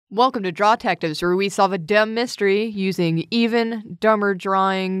Welcome to Drawtectives, where we solve a dumb mystery using even dumber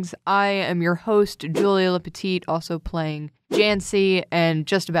drawings. I am your host, Julia LePetite, also playing Jancy and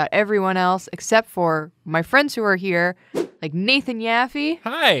just about everyone else, except for my friends who are here, like Nathan Yaffe.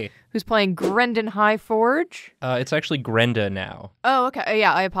 Hi. Who's playing Grendon Highforge. It's actually Grenda now. Oh, okay.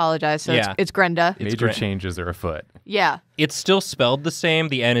 Yeah, I apologize. So Yeah. it's Grenda. Major changes are afoot. Yeah. It's still spelled the same.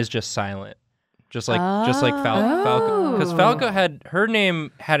 The N is just silent. Just like Falco. Because Falco her name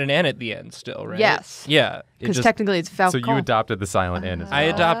had an N at the end still, right? Yes. Yeah. Because technically it's Falcon. So you adopted the silent N as well. I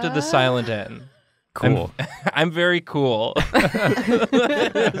adopted the silent N. Cool. I'm very cool.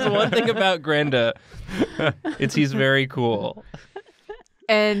 There's one thing about Grenda. He's very cool.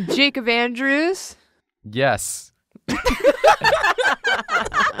 And Jacob Andrews. Yes.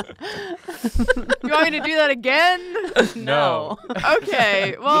 You want me to do that again? No.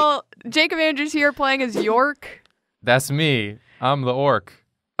 Okay. Well, Jacob Andrews here playing as York. That's me. I'm the orc.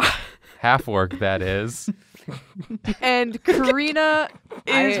 Half orc, that is. And Karina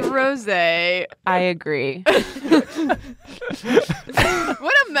is Rose. I agree. What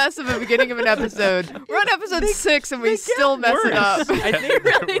a mess of a beginning of an episode. We're on episode 6 and we still mess it up. I think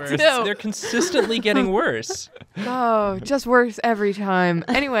really do. They're consistently getting worse. Oh, just worse every time.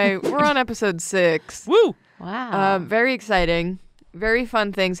 Anyway, we're on episode 6. Woo! Wow. Very exciting. Very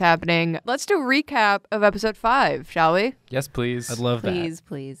fun things happening. Let's do a recap of episode 5, shall we? Yes, please. I'd love that.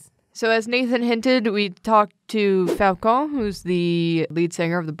 Please. So as Nathan hinted, we talked to Falcon, who's the lead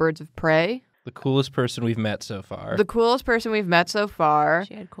singer of the Birds of Prey. The coolest person we've met so far. The coolest person we've met so far.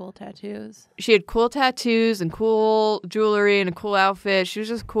 She had cool tattoos. She had cool tattoos and cool jewelry and a cool outfit. She was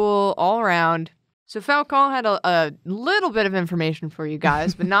just cool all around. So Falcon had a little bit of information for you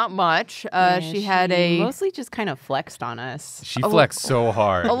guys, but not much. She had mostly just kind of flexed on us. She flexed so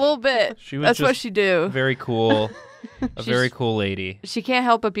hard. a little bit. That's what she do. Very cool. A very cool lady. She can't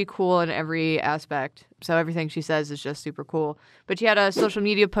help but be cool in every aspect. So everything she says is just super cool. But she had a social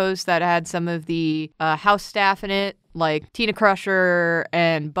media post that had some of the house staff in it, like Tina Crusher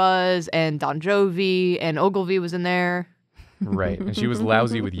and Buzz and Don Jovi and Ogilvy was in there. Right. And she was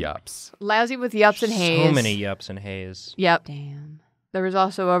lousy with yups. Lousy with yups and haze. So many yups and haze. Yep. Damn. There was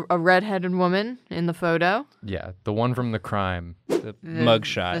also a redheaded woman in the photo. Yeah. The one from the crime. The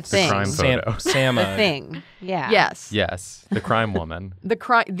mugshot. The thing. crime photo. Sam. The thing. Yeah. Yes. Yes. The crime woman. The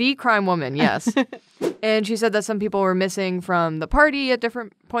crime woman, yes. And she said that some people were missing from the party at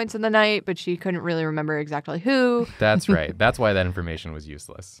different points in the night, but she couldn't really remember exactly who. That's right. That's why that information was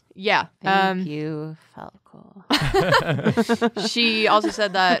useless. Yeah. Thank you, Falco. She also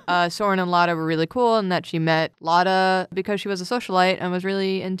said that Soren and Lotta were really cool and that she met Lotta because she was a socialite and was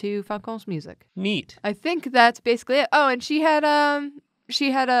really into Falcon's music. Neat. I think that's basically it. Oh, and she had a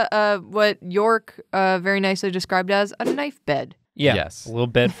what York very nicely described as a knife bed. Yeah. Yes. A little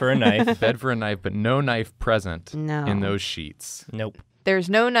bed for a knife. Bed for a knife, but no knife present No. in those sheets. Nope. There's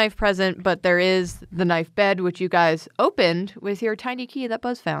no knife present, but there is the knife bed, which you guys opened with your tiny key that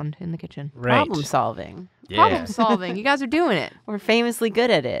Buzz found in the kitchen. Right. Problem solving. Yeah. Problem solving. You guys are doing it. We're famously good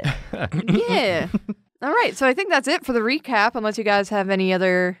at it. Yeah. All right. So I think that's it for the recap, unless you guys have any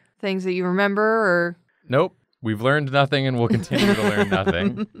other things that you remember or... Nope. We've learned nothing and we'll continue to learn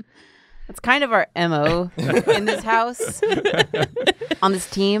nothing. It's kind of our MO in this house, on this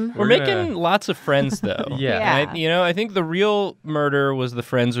team. We're making lots of friends, though. Yeah. And I think the real murder was the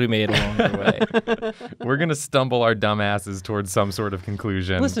friends we made along the way. We're going to stumble our dumbasses towards some sort of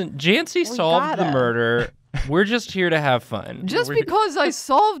conclusion. Listen, Jancy solved the murder. We're just here to have fun. Because I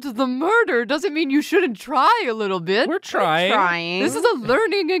solved the murder doesn't mean you shouldn't try a little bit. We're trying. This is a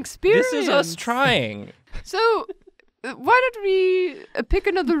learning experience. This is us trying. So, why don't we pick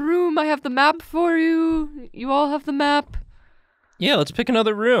another room? I have the map for you. You all have the map. Yeah, let's pick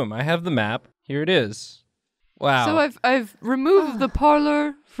another room. I have the map. Here it is. Wow. So I've removed the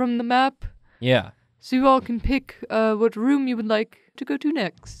parlor from the map. Yeah. So you all can pick what room you would like to go to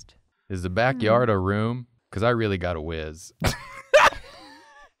next. Is the backyard a room? Because I really got a whiz.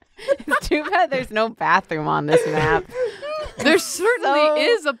 It's too bad there's no bathroom on this map. There certainly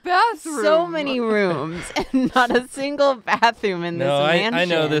is a bathroom. So many rooms and not a single bathroom in this mansion. I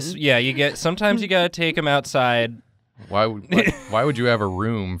know this. Yeah, sometimes you got to take them outside. Why would you have a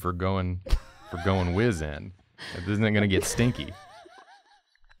room for going whiz in? Isn't it going to get stinky?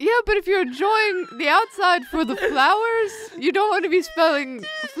 Yeah, but if you're enjoying the outside for the flowers, you don't want to be smelling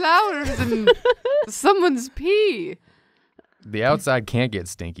flowers in someone's pee. The outside can't get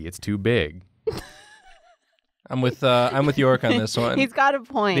stinky. It's too big. I'm with York on this one. He's got a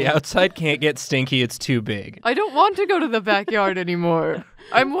point. The outside can't get stinky. It's too big. I don't want to go to the backyard anymore.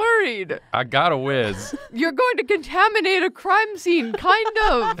 I'm worried. I got a whiz. You're going to contaminate a crime scene, kind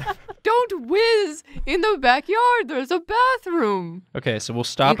of. Don't whiz in the backyard. There's a bathroom. Okay, so we'll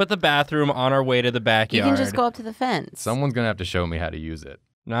stop at the bathroom on our way to the You backyard. can just go up to the fence. Someone's gonna have to show me how to use it.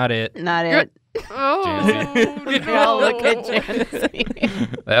 Not it. Not it. Oh, We all look at no.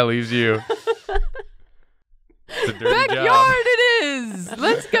 Jancy. That leaves you. It's a dirty Backyard job. it is.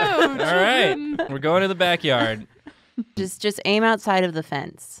 Let's go. All right, we're going to the backyard. Just aim outside of the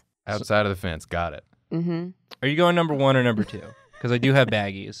fence. Outside of the fence. Got it. Mm-hmm. Are you going number 1 or number 2? Because I do have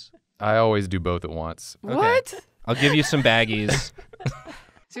baggies. I always do both at once. Okay. What? I'll give you some baggies.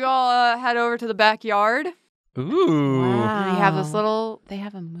 So you all head over to the backyard. Ooh. We have this little. They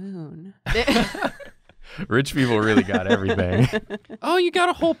have a moon. Rich people really got everything. Oh, you got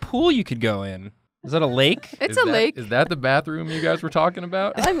a whole pool you could go in. Is that a lake? It's Is a that- lake. Is that the bathroom you guys were talking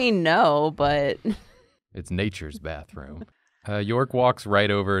about? I mean, no, but It's nature's bathroom. York walks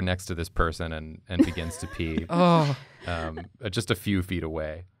right over next to this person and begins to pee, Oh. just a few feet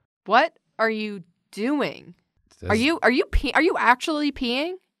away. What are you doing? Says- Are you actually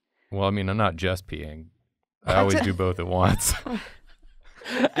peeing? Well, I mean, I'm not just peeing. I always do both at once.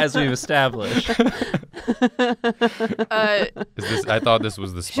 As we've established. I thought this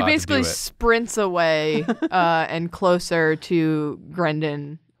was the She spot to do basically it. sprints away and closer to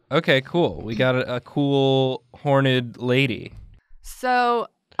Grendon. Okay, cool. We got a cool horned lady. So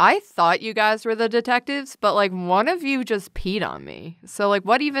I thought you guys were the detectives, but like one of you just peed on me. So like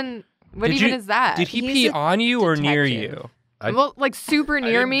what even is that? Did he He's pee a on you or near detective. you? Well, like super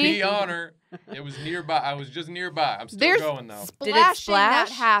near me. on her. It was nearby. I was just nearby. I'm still There's Did it splashing that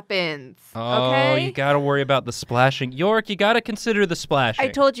splash? happens. Oh, Okay. you got to worry about the splashing. York, you got to consider the splashing. I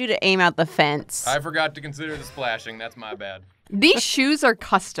told you to aim out the fence. forgot to consider the splashing. That's my bad. These shoes are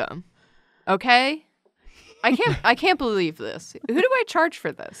custom. Okay? I can't believe this. Who do I charge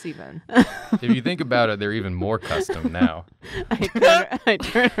for this even? If you think about it, they're even more custom now. I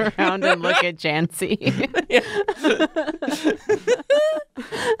turn around and look at Jancy.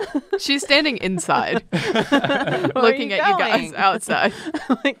 She's standing inside, Where are looking you at you guys going? outside.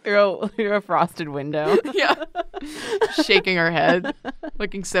 Like through a frosted window. Yeah. Shaking her head,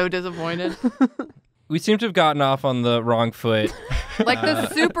 looking so disappointed. We seem to have gotten off on the wrong foot. Like the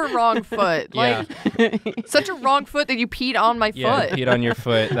super wrong foot. Yeah. Like such a wrong foot that you peed on my Yeah, foot. peed on your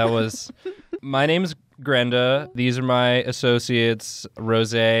foot. That was... My name's Grenda. These are my associates,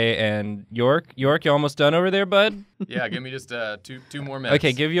 Rose and York. York, you almost done over there, bud? Yeah, give me just two more minutes.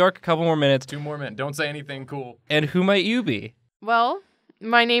 Okay, give York a couple more minutes. 2 more minutes. Don't say anything cool. And who might you be? Well,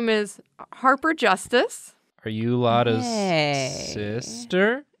 my name is Harper Justice. Are you Lotta's Hey.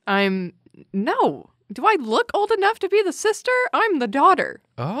 sister? No. Do I look old enough to be the sister? I'm the daughter.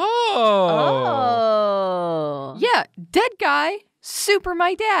 Oh. Yeah, dead guy, super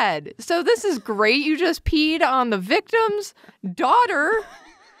my dad. So this is great. You just peed on the victim's daughter.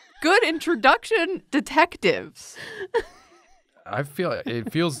 Good introduction, detectives.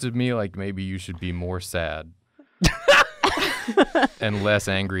 It feels to me like maybe you should be more sad and less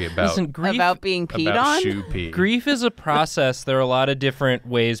angry Listen, grief, About being peed about on? shoe pee. grief is a process. There are a lot of different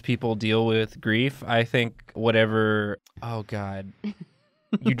ways people deal with grief. I think whatever... Oh, God.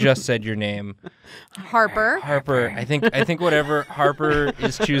 You just said your name. Harper. Harper. I think whatever Harper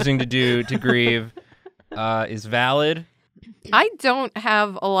is choosing to do to grieve is valid. I don't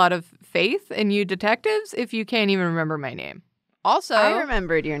have a lot of faith in you detectives if you can't even remember my name. Also, I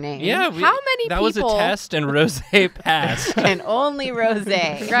remembered your name. Yeah. How many That was a people- test, and Rose passed. And only Rose.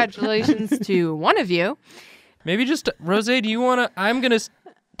 congratulations to one of you. Maybe just, Rose, do you want to... I'm going to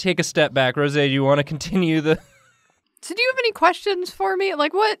take a step back. Rose, do you want to continue the... So do you have any questions for me?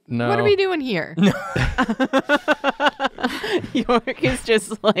 Like what No. are we doing here? York is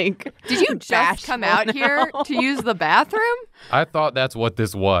just like, Did you just come out here to use the bathroom? I thought that's what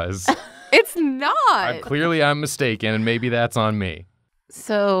this was. It's not. Clearly, I'm mistaken, and maybe that's on me.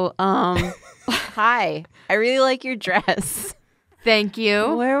 So, hi. I really like your dress. Thank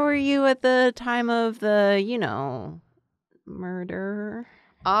you. Where were you at the time of the, murder?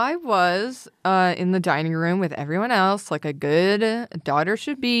 I was in the dining room with everyone else, like a good daughter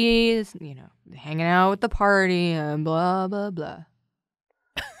should be, hanging out with the party and blah, blah, blah.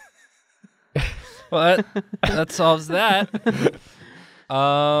 Well, that solves that.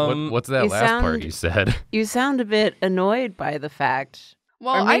 What's that you last part sound- you said? You sound a bit annoyed by the fact.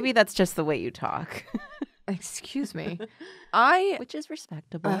 Well, or maybe that's just the way you talk, excuse me. which is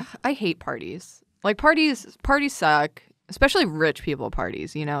respectable. I hate parties. Like parties suck, especially rich people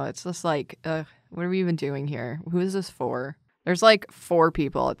parties. It's just like, What are we even doing here? Who is this for? There's like 4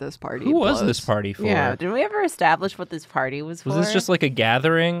 people at this party. Who was this party for? Yeah, did we ever establish what this party was for? Was this just like a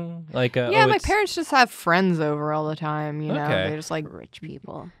gathering? Like a, Yeah, my parents just have friends over all the time, you know? Okay. They're just like, rich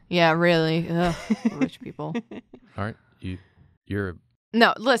people. yeah, really. Ugh, rich people. Aren't you? You're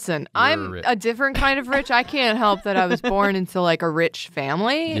No, listen, I'm rich. a different kind of rich. I can't help that I was born into like a rich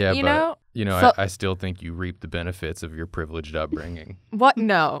family, yeah, you but know? I still think you reap the benefits of your privileged upbringing. What?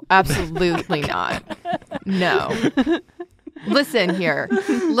 No, absolutely not. No. Listen here.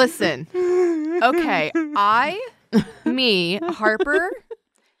 Listen. Okay, Harper,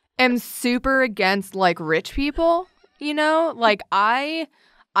 am super against like rich people, you know? Like I've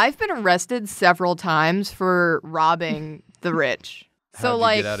been arrested several times for robbing the rich. So How'd you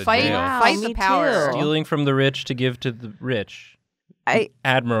like get out of fight jail? fight Wow, the me power. too. stealing from the rich to give to the rich.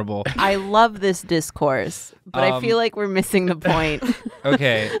 Admirable. I love this discourse, but I feel like we're missing the point.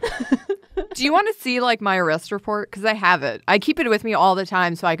 Okay. Do you want to see like my arrest report? Because I have it. I keep it with me all the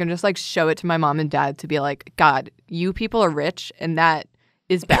time so I can just like show it to my mom and dad to be like, God, you people are rich and that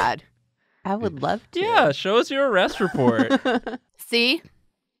is bad. I would love to. Yeah, show us your arrest report. See?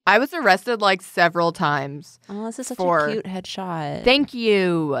 I was arrested like several times. Oh, this is such For- a cute headshot. Thank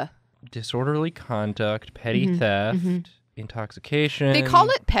you. Disorderly conduct, petty theft, intoxication. They call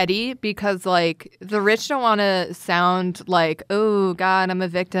it petty because like the rich don't want to sound like, oh God, I'm a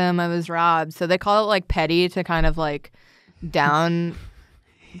victim, I was robbed. So they call it like petty to kind of like downgrade,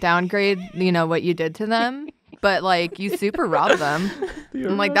 you know, what you did to them. But like you super robbed them.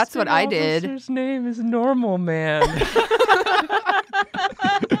 I'm like, that's what I did. His name is Normal Man.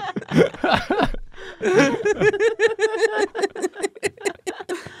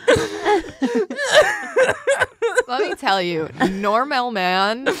 Let me tell you, normal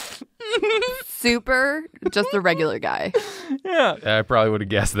man, super, just a regular guy. Yeah. I probably would have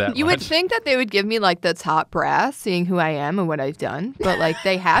guessed that. You much. would think that they would give me like the top brass, seeing who I am and what I've done, but like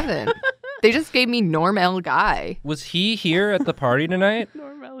they haven't. They just gave me normal guy. Was he here at the party tonight?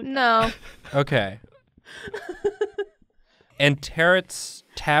 No. Okay. And Tarot's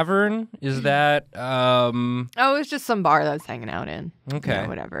Tavern, is that Oh, it was just some bar that I was hanging out in. okay. You know,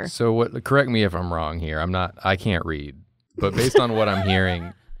 whatever. So what? Correct me if I'm wrong here. I can't read, but based on what I'm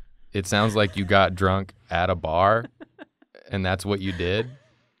hearing, it sounds like you got drunk at a bar, and that's what you did.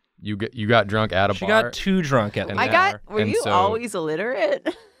 You got drunk at a She bar. got too drunk at the I bar. got- Were And you so- always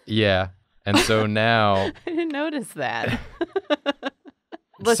illiterate? Yeah, and so now, I didn't notice that.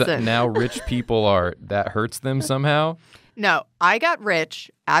 Listen. now rich people that hurts them somehow. No, I got rich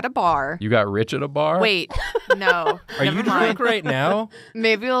at a bar. You got rich at a bar. Wait, no. Are you never drunk mind. right now?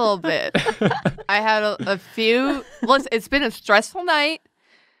 Maybe a little bit. I had a few. Listen, it's been a stressful night.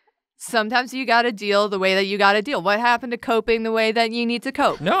 Sometimes you got to deal the way that you got to deal. What happened to coping the way that you need to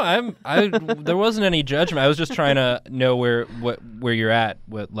cope? No, there wasn't any judgment. I was just trying to know where you're at,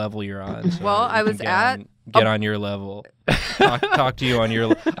 what level you're on. So Well, we I can was get on your level. Talk to you on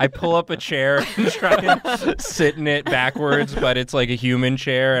your I pull up a chair and try and sit in it backwards, but it's like a human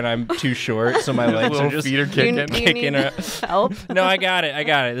chair and I'm too short, so my legs Little are just feet are kicking. You kicking need help? No, I got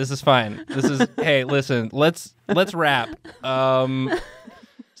it. This is fine. Hey, listen, let's wrap.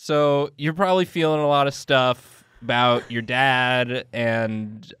 So you're probably feeling a lot of stuff about your dad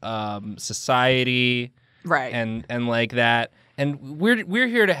and society, Right. and like that. And we're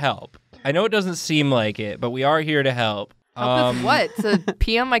here to help. I know it doesn't seem like it, but we are here to help. Help with what? To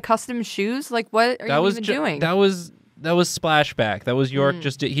pee on my custom shoes? Like, what are you even doing? That was splashback. That was York.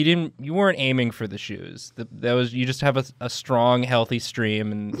 You weren't aiming for the shoes. You just have a strong, healthy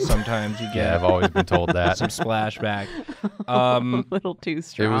stream, and sometimes you Yeah, I've get always been told that. some splashback. A little too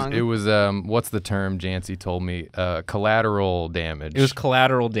strong. It was what's the term Jancy told me? Collateral damage. It was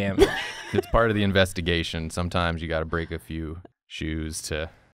collateral damage. It's part of the investigation. Sometimes you got to break a few shoes to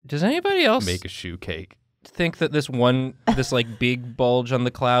Does anybody else make a shoe cake. think that this like big bulge on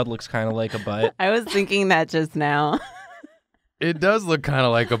the cloud looks kind of like a butt? I was thinking that just now. It does look kind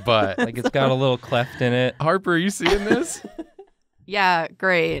of like a butt. Like it's got a little cleft in it. Harper, are you seeing this? Yeah,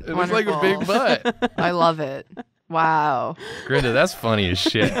 great. It looks like a big butt. I love it. Wow. Grinda, that's funny as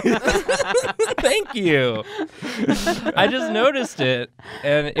shit. Thank you. I just noticed it,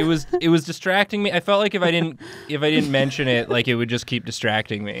 and it was distracting me. I felt like if I didn't mention it, like it would just keep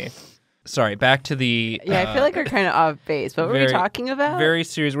distracting me. Sorry. Back to the. Yeah, I feel like we're kind of off base. What were we talking about? Very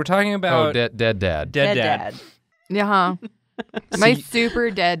serious. We're talking about Oh, dead dad. dead Dead dad. Yeah. My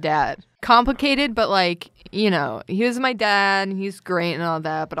super dead dad. Complicated, but like, you know, he was my dad and he's great and all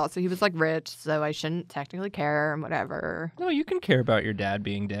that, but also he was like rich, so I shouldn't technically care and whatever. No, you can care about your dad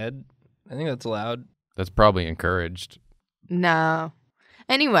being dead. I think that's allowed. That's probably encouraged. No.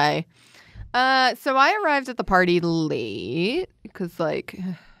 Anyway, So I arrived at the party late because, like,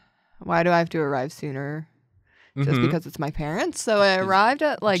 why do I have to arrive sooner? Just because it's my parents. So I arrived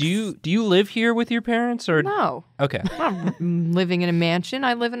at like. Do you live here with your parents or No. Okay. I'm not living in a mansion.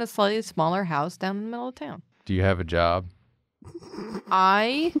 I live in a slightly smaller house down in the middle of town. Do you have a job?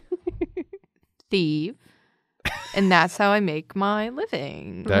 I thieve, and that's how I make my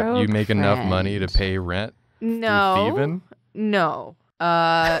living. That you make enough friend. money to pay rent through No. thieving? No.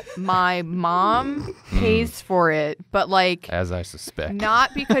 My mom pays for it, but like As I suspect.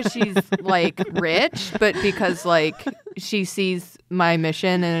 not because she's like rich, but because like she sees my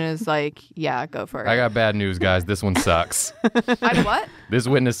mission and is like, yeah, go for it. I got bad news, guys. This one sucks. I what? This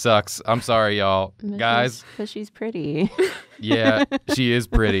witness sucks. I'm sorry, y'all. Guys, Because she's pretty. yeah, she is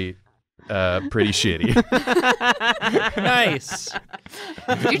pretty. Pretty shitty. Nice.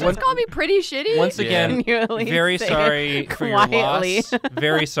 Did you just call me pretty shitty? Once again, Can you at least very say sorry it for your quietly? loss.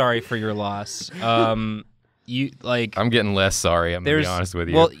 Very sorry for your loss. You like I'm getting less sorry, I'm going to there's be honest with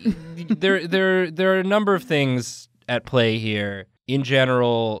you. Well, there are a number of things at play here. In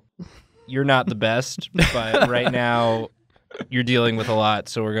general, you're not the best, but right now you're dealing with a lot,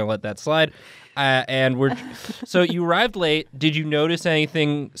 so we're going to let that slide. So you arrived late. Did you notice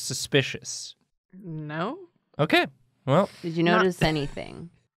anything suspicious? No. Okay. Well, Did you notice anything?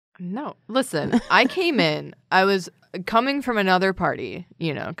 No. Listen, I came in. I was coming from another party,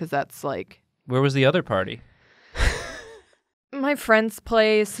 you know, because that's like where was the other party? my friend's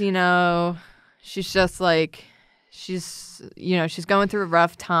place, you know. She's just like, she's going through a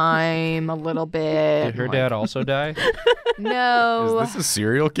rough time a little bit. Did her dad also die? No. Is this a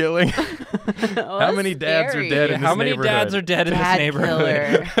serial killing? How many dads are dead in this How many neighborhood? dads are dead in Dad this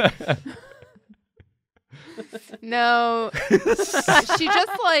neighborhood? killer. No. She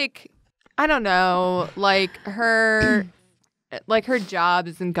just like, I don't know, like her job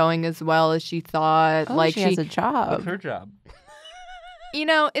isn't going as well as she thought. Oh, like she has a job. What's her job? You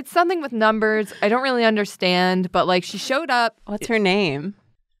know, it's something with numbers. I don't really understand, but like she showed up. What's her name?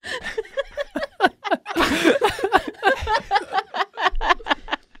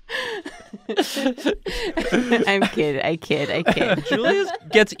 I'm kidding. I kid. Julia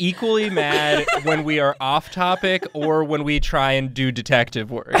gets equally mad when we are off topic or when we try and do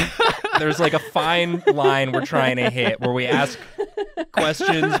detective work. There's like a fine line we're trying to hit where we ask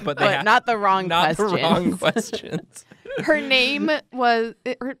questions, but Not the wrong not questions. the wrong questions. Her name was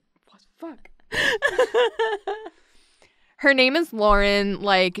Her name is Lauren.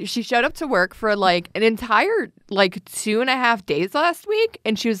 Like, she showed up to work for like an entire like 2.5 days last week,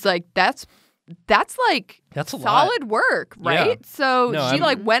 and she was like, "That's like That's a lot. solid work, right?" Yeah. So No, she I'm-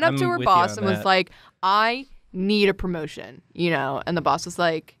 like went up I'm to her with you boss on and was that. like, "I need a promotion," you know. And the boss was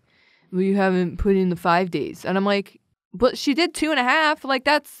like, "Well, you haven't put in the 5 days," and I'm like, "But she did 2.5. Like,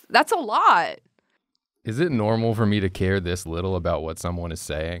 that's a lot." Is it normal for me to care this little about what someone is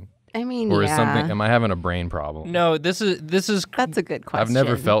saying? I mean, Or yeah. is something, am I having a brain problem? No, this is That's a good question. I've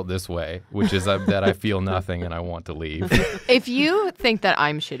never felt this way, which is that I feel nothing and I want to leave. If you think that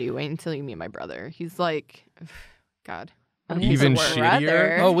I'm shitty, wait until you meet my brother. He's like, God. Even Brother.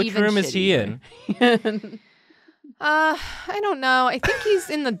 shittier? Oh, which Even room is he shittier. in? I don't know. I think he's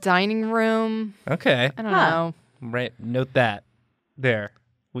in the dining room. Okay. I don't know. Right. Note that. There.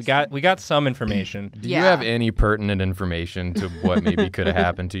 We got some information. Do Yeah. you have any pertinent information to what maybe could have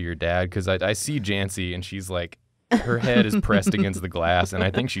happened to your dad? Because I see Jancy and she's like, her head is pressed against the glass and I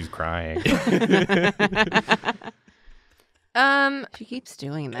think she's crying. She keeps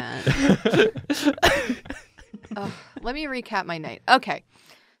doing that. Let me recap my night. Okay.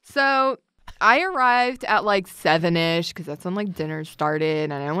 So I arrived at like 7-ish because that's when like dinner started,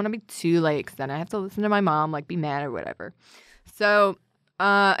 and I don't want to be too late because then I have to listen to my mom, like be mad or whatever. So,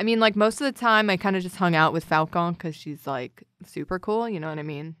 I mean, like most of the time I kind of just hung out with Falcon because she's like super cool. You know what I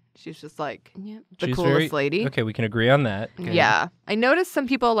mean? She's just like Yep. the She's coolest lady. Okay, we can agree on that. Yeah. I noticed some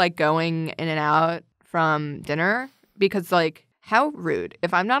people like going in and out from dinner because like how rude.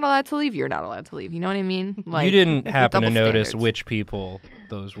 If I'm not allowed to leave, you're not allowed to leave. You know what I mean? Like You didn't happen to double notice standards. which people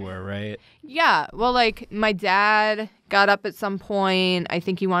those were, right? Yeah. Well, like my dad got up at some point. I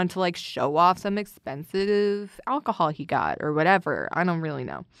think he wanted to like show off some expensive alcohol he got or whatever. I don't really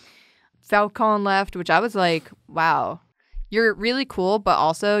know. Falcon left, which I was like, wow, you're really cool, but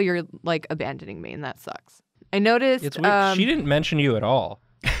also you're like abandoning me, and that sucks. I noticed. It's weird. She didn't mention you at all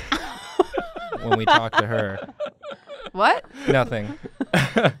when we talked to her. What? Nothing.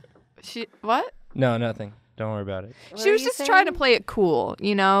 What? No, nothing. Don't worry about it. She was just trying to play it cool,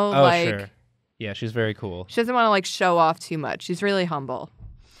 you know? Oh, like, sure. Yeah, she's very cool. She doesn't want to like show off too much. She's really humble.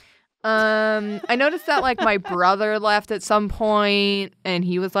 I noticed that like my brother left at some point and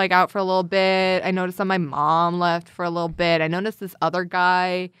he was like out for a little bit. I noticed that my mom left for a little bit. I noticed this other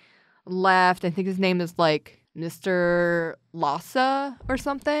guy left. I think his name is like Mr. Lassa or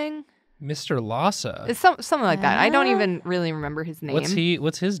something. Mr. Lassa. It's something like that. I don't even really remember his name.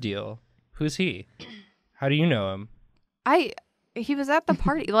 What's his deal? Who's he? How do you know him? He was at the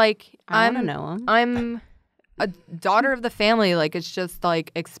party. Like I don't know him. I'm a daughter of the family. Like it's just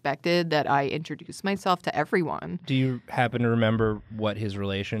like expected that I introduce myself to everyone. Do you happen to remember what his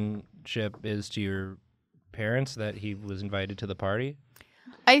relationship is to your parents that he was invited to the party?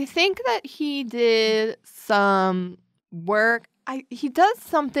 I think that he did some work. He does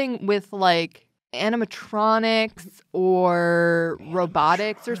something with like animatronics or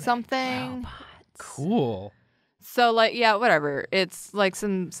robotics or something. Cool. So like, yeah, whatever. It's like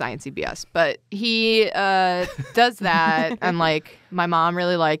some sciencey BS, but he does that. And like my mom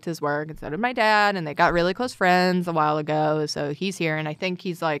really liked his work and so did my dad. And they got really close friends a while ago. So he's here. And I think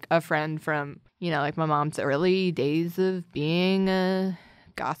he's like a friend from, like my mom's early days of being a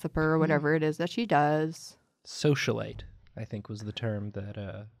gossiper or whatever it is that she does. Socialite, I think was the term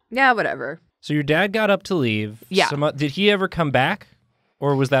that... Yeah, whatever. So your dad got up to leave. Yeah. Did he ever come back?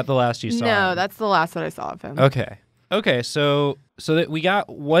 Or was that the last you saw him? No, that's the last that I saw of him. Okay, so that we got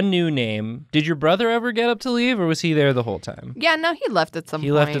one new name. Did your brother ever get up to leave, or was he there the whole time? Yeah, no, he left at some point.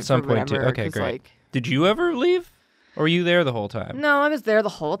 He left at some or point, too. whatever, Okay, 'cause, great. like, Did you ever leave? Or were you there the whole time? no, I was there the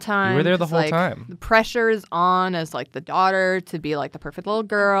whole time. You were there the 'cause, whole like, time. The pressure is on as like the daughter to be like the perfect little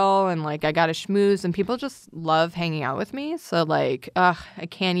girl, and like I got to schmooze, and people just love hanging out with me. So like, I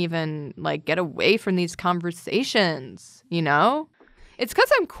can't even like get away from these conversations. It's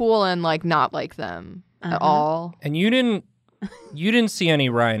because I'm cool and like not like them at all. And you didn't see any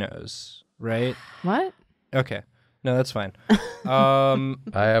rhinos, right? What? Okay. No, that's fine. I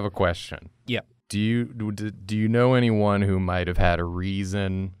have a question. Yeah. Do you know anyone who might have had a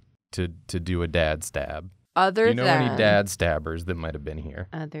reason to do a dad stab? Other Do you know than any dad stabbers that might have been here?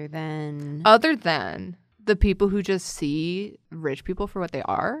 Other than the people who just see rich people for what they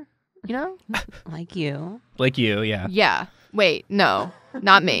are, like you. Like you, yeah. Yeah. Wait, no,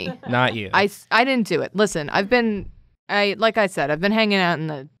 not me. Not you. I didn't do it. Listen, like I said, I've been hanging out in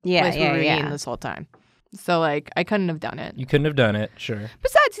the place we were eating this whole time. So, like, I couldn't have done it. You couldn't have done it, sure.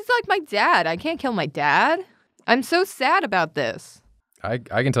 Besides, he's like my dad. I can't kill my dad. I'm so sad about this. I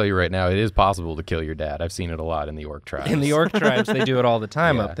can tell you right now, it is possible to kill your dad. I've seen it a lot in the Orc tribes. In the Orc tribes, they do it all the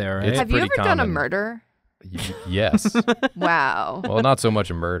time Yeah. up there, right? It's Have you ever pretty done a common. murder? Yes. Wow. Well, not so much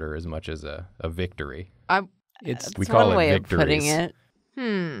a murder as much as a victory. It's We That's call one it way victories. of putting it.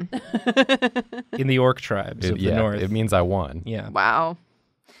 in the Orc tribes of the north. It means I won. Yeah. Wow.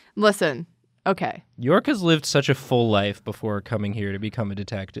 Listen, okay. York has lived such a full life before coming here to become a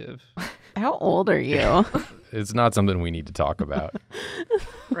detective. How old are you? It's not something we need to talk about.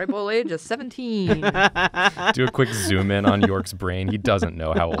 Ripe old age of 17. Do a quick zoom in on York's brain. He doesn't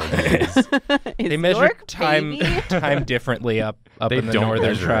know how old he is. They measure time differently up They in the don't northern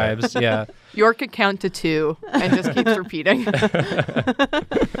measure it. tribes. Yeah. York could count to 2 and just keeps repeating.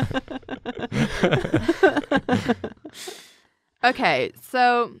 Okay,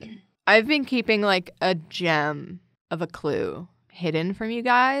 so I've been keeping like a gem of a clue hidden from you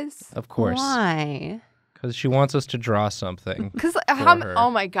guys. Of course. Why? Because she wants us to draw something. Because her. oh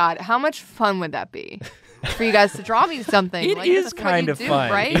my god, how much fun would that be for you guys to draw me something? It like, is this what kind you of do, fun.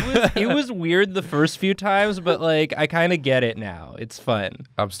 right? It was weird the first few times, but like I kind of get it now. It's fun.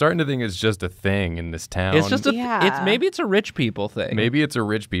 I'm starting to think it's just a thing in this town. It's just Yeah. maybe it's a rich people thing. Maybe it's a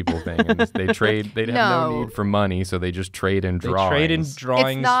rich people thing. And they trade. They have no No. need for money, so they just trade in they drawings. trade in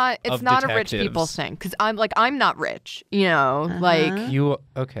drawings. It's of not a rich detectives. people thing. Because I'm not rich. Like You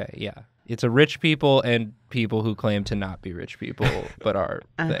okay? Yeah, it's a rich people and people who claim to not be rich people but are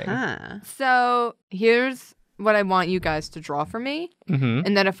thing. so. Here's what I want you guys to draw for me, Mm-hmm.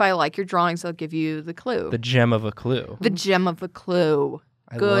 and then if I like your drawings, I'll give you the clue. The gem of a clue. The gem of a clue.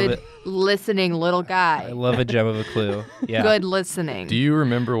 I love Good it. listening, little I guy. love a gem of a clue. Yeah. Good listening. Do you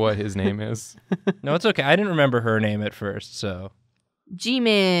remember what his name is? No, it's okay. I didn't remember her name at first, so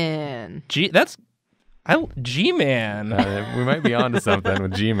G-Man. G-Man. We might be onto something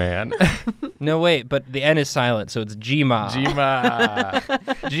with G-Man. No, wait, but the N is silent, so it's G-Ma. G-Ma.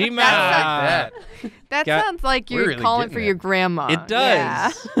 G-Ma. That Got- sounds like We're you're really calling getting for it. your grandma. It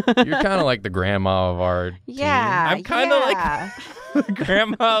does. Yeah. You're kind of like the grandma of our Yeah. I'm kinda like- The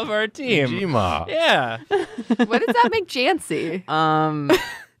grandma of our team. team. G-Ma. Yeah. What does that make Jancy?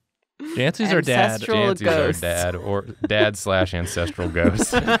 Jancy's our dad. Ancestral Jancy's ghost. our dad or dad/ancestral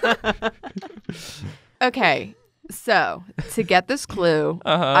ghost. Okay, So, to get this clue,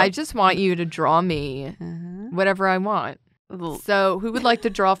 I just want you to draw me whatever I want. So, who would like to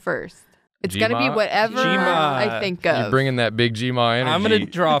draw first? It's going to be whatever I think of. You're bringing that big Gma energy. I'm going to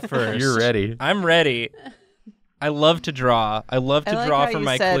draw first. You're ready. I'm ready. I love to draw. I love to draw for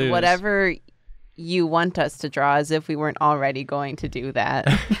my said clues. Whatever you want us to draw, as if we weren't already going to do that.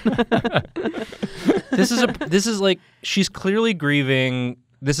 This is like she's clearly grieving.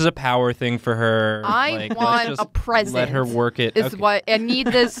 This is a power thing for her. I want a present. Let her work it. Is what I need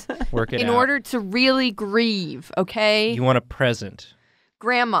this work it in out. order to really grieve, okay? You want a present.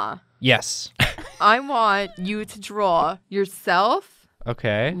 Grandma, Yes. I want you to draw yourself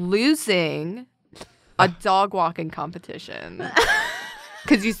Okay. losing a dog walking competition.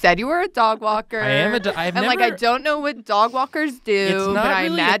 Because you said you were a dog walker. I am I've and never, I don't know what dog walkers do, It's not but I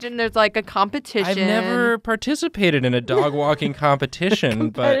really imagine there's like a competition. I've never participated in a dog walking competition,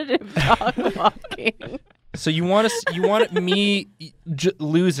 but Competitive dog walking. so you want me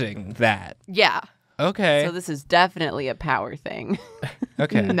losing that? Yeah. Okay. So this is definitely a power thing.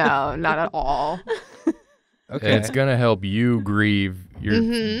 Okay. No, not at all. Okay. It's going to help you grieve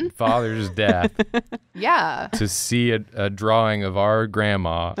your father's death Yeah. to see a drawing of our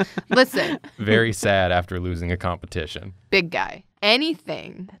grandma Listen, very sad after losing a competition. big guy.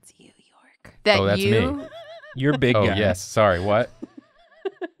 Anything That's you, York. that Oh, that's you me. You're big Oh, guy. yes. Sorry. What?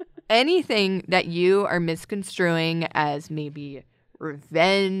 anything that you are misconstruing as maybe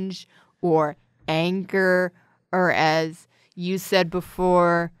revenge or anger, or as you said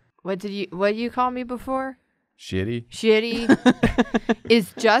before, what do you call me before? Shitty? Shitty,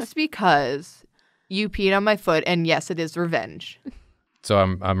 is just because you peed on my foot, and yes, it is revenge. So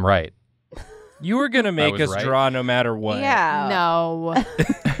I'm right. You were gonna make was us right. draw no matter what. Yeah. No,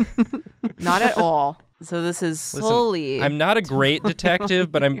 not at all. So this is Listen, solely. I'm not a great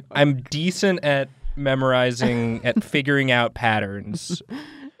detective, but I'm decent at memorizing, at figuring out patterns.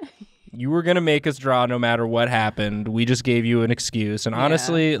 You were going to make us draw no matter what happened. We just gave you an excuse. And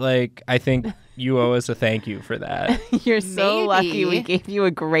honestly, like, I think you owe us a thank you for that. You're so lucky we Maybe. gave you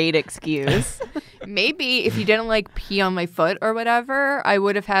a great excuse. Maybe if you didn't like pee on my foot or whatever, I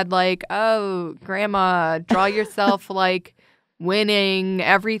would have had like, oh, grandma, draw yourself like winning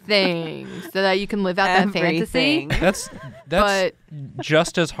everything so that you can live out that fantasy. Everything. That's But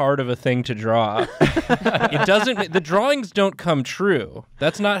just as hard of a thing to draw. It doesn't. The drawings don't come true.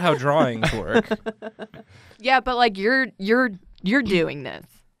 That's not how drawings work. yeah, but like you're doing this,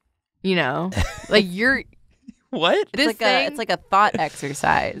 you know, like you're What? this thing. It's like a thought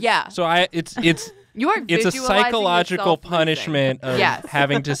exercise. Yeah, So it's you are. it's a visualizing psychological yourself losing. punishment of Yes.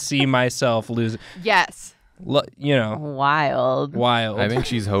 having to see myself lose. Yes. You know, Wild. wild. I think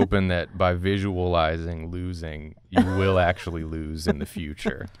she's hoping that by visualizing losing, you will actually lose in the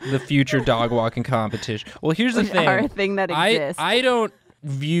future. the future dog walking competition. Well, here's the We thing. are a thing that exists. I don't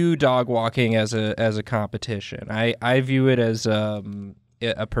view dog walking as a competition. I view it as a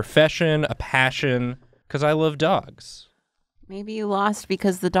profession, a passion, because I love dogs. Maybe you lost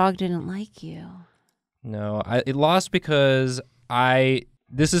because the dog didn't like you. No, it lost because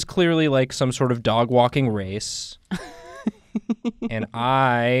this is clearly like some sort of dog walking race. And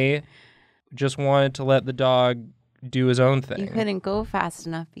I just wanted to let the dog do his own thing. You couldn't go fast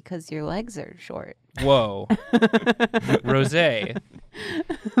enough because your legs are short. Whoa. Rosé.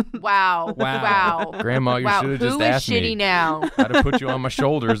 Wow. Wow. Grandma, you Wow. should have Who just is asked shitty me now? how to put you on my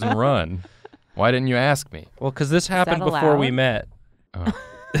shoulders and run. Why didn't you ask me? Well, because this happened that before we allowed? met. Oh.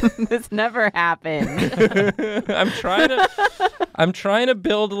 This never happened. I'm trying to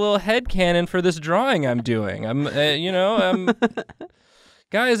build a little headcanon for this drawing I'm doing.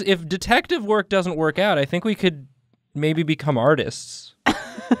 Guys, if detective work doesn't work out, I think we could maybe become artists.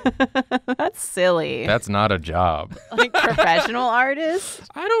 That's silly. That's not a job. Like professional artists?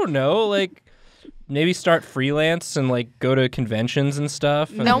 I don't know, like maybe start freelance and like go to conventions and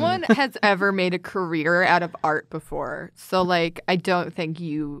stuff. No and- one has ever made a career out of art before. So, like, I don't think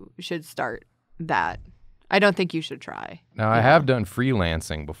you should start that. I don't think you should try. Now, I have done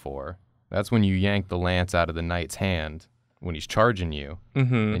freelancing before. That's when you yank the lance out of the knight's hand when he's charging you,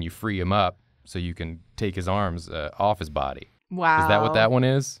 and you free him up so you can take his arms off his body. Wow. Is that what that one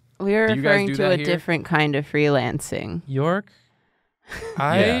is? We're Do you guys referring do to that a here? different kind of freelancing. York,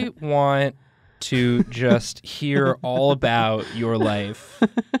 I want to just hear all about your life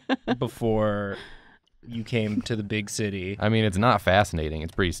before you came to the big city. I mean, it's not fascinating.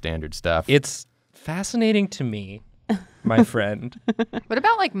 It's pretty standard stuff. It's fascinating to me, my friend. What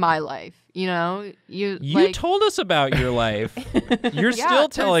about, like, my life? You know, you told us about your life. You're yeah, still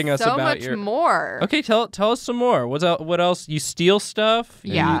telling us so about much more. Okay, tell us some more. What else? You steal stuff?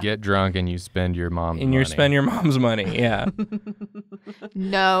 And Yeah. you get drunk and you spend your mom's And money. you spend your mom's money. Yeah.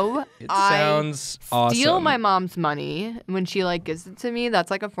 No, It I sounds awesome. steal my mom's money when she like gives it to me.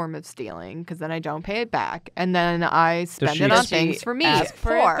 That's like a form of stealing because then I don't pay it back, and then I spend she- it on Does she things for me. ask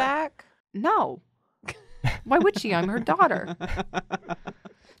for Poor. it back? No. Why would she? I'm her daughter.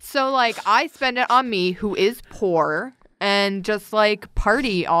 So, like, I spend it on me, who is poor, and just, like,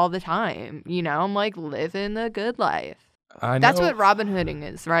 party all the time. You know, I'm, like, living a good life. I know. That's what Robin Hooding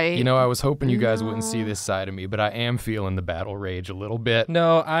is, right? You know, I was hoping you guys wouldn't see this side of me, but I am feeling the battle rage a little bit.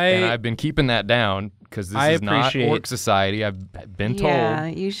 No, And I've been keeping that down because this I is not appreciate- orc society. I've been told. Yeah,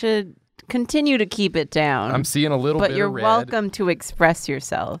 you should continue to keep it down. I'm seeing a little but bit you're of red. welcome to express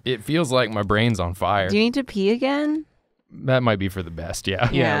yourself. It feels like my brain's on fire. Do you need to pee again? That might be for the best, yeah.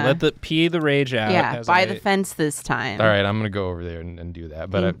 Yeah, Yeah. let the rage out. Yeah, as by I- the fence this time. All right, I'm going to go over there and do that.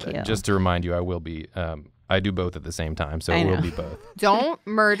 But Thank you. just to remind you, I will be, I do both at the same time, so I it will know. be both. Don't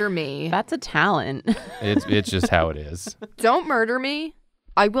murder me. That's a talent. It's just how it is. Don't murder me.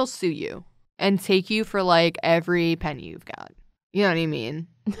 I will sue you and take you for, like, every penny you've got. You know what I mean?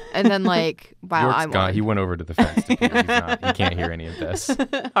 And then, like, wow, York's I gone. won. He went over to the fence to pee. He can't hear any of this.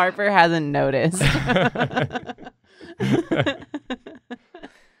 Harper hasn't noticed.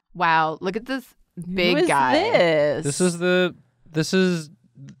 Wow, look at this big Who is guy. This? This is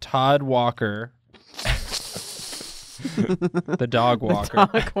Todd Walker. The dog walker.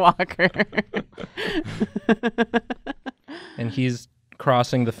 Dog walker. And he's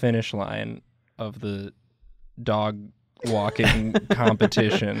crossing the finish line of the dog walking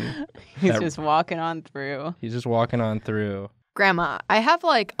competition. He's That- just walking on through. He's just walking on through. Grandma, I have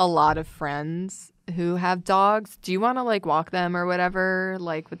like a lot of friends who have dogs. Do you want to like walk them or whatever?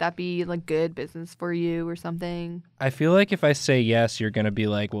 Like, would that be like good business for you or something? I feel like if I say yes, you're going to be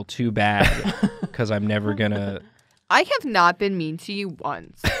like, well, too bad, because I'm never going to. I have not been mean to you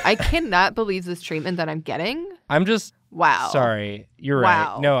once. I cannot believe this treatment that I'm getting. I'm just Wow. sorry. You're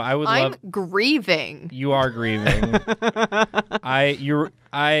Wow. right. No, I would I'm love. grieving. You are grieving.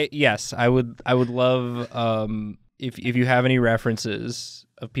 Yes, I would love if you have any references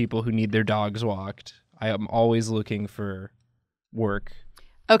of people who need their dogs walked. I am always looking for work.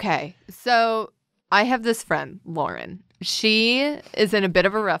 Okay, so I have this friend, Lauren. She is in a bit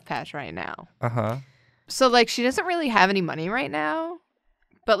of a rough patch right now. Uh-huh. So like she doesn't really have any money right now,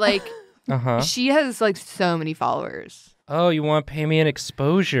 but like Uh-huh. she has like so many followers. Oh, you want to pay me an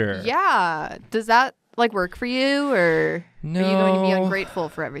exposure? Yeah. Does that like work for you, or No. are you going to be ungrateful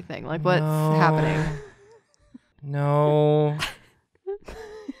for everything? Like what's No. happening? No.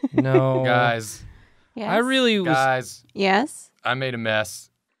 No. Guys, Yes. I really was. guys, Yes. I made a mess.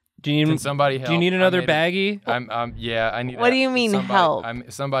 Do you Can need? somebody help? Do you need I another made a- baggie? Yeah, I need. What do you mean, help?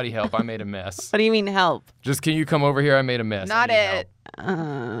 Somebody help! I made a mess. What do you mean help? Just can you come over here? I made a mess. I Not need it.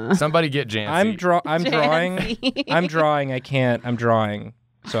 help. Somebody get Jancy. I'm drawing. Jancy. I'm drawing. I can't. I'm drawing.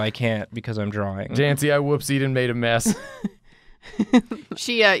 So I can't because I'm drawing. Jancy, I whoopsied and made a mess.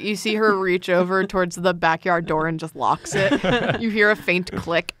 She you see her reach over towards the backyard door and just locks it. You hear a faint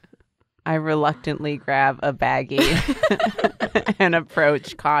click. I reluctantly grab a baggie and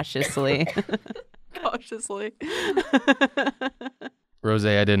approach cautiously. Cautiously. Rose, I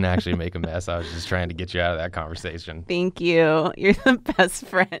didn't actually make a mess. I was just trying to get you out of that conversation. Thank you. You're the best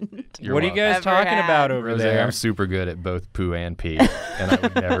friend. You're What are you welcome. guys Ever talking had. about over Rose, there? I'm super good at both poo and pee, and I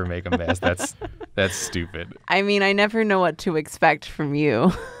would never make a mess. That's stupid. I mean, I never know what to expect from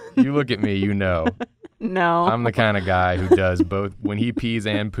you. You look at me, you know. No. I'm the kind of guy who does both. When he pees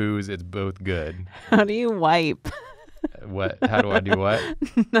and poos, it's both good. How do you wipe? What? How do I do what?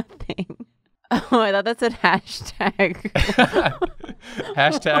 Nothing. Oh, I thought that said hashtag.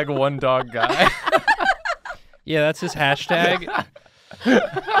 Hashtag one dog guy. Yeah, that's his hashtag.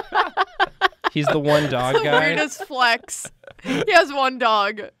 He's the one dog guy. Weirdest flex. He has one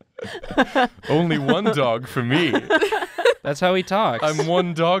dog. Only one dog for me. That's how he talks. I'm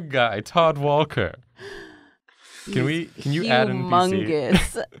one dog guy, Todd Walker. Can you add an NPC?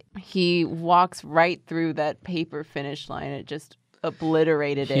 Humongous. He walks right through that paper finish line. It just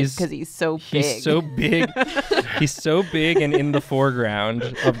obliterated it He's- because he's so big. He's so big. He's so big and in the foreground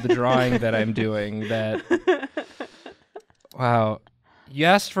of the drawing that I'm doing that. Wow. You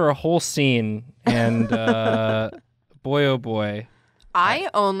asked for a whole scene, and boy, oh boy. I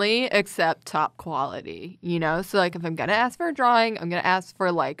only accept top quality, you know? So, like, if I'm going to ask for a drawing, I'm going to ask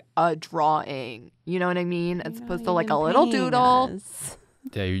for, like, a drawing. You know what I mean? As opposed to, like, a little doodle.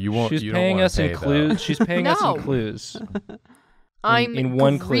 Yeah, you won't. She's you don't paying wanna us in pay, clues. though. She's paying us No. in clues. I'm in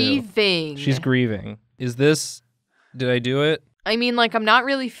one clue. grieving. She's grieving. Is this? Did I do it? I mean, like, I'm not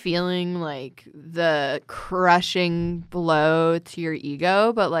really feeling, like, the crushing blow to your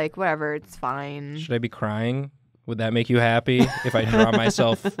ego, but, like, whatever, it's fine. Should I be crying? Would that make you happy if I draw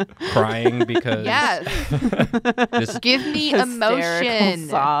myself crying because Yes. this Give me Hysterical emotion.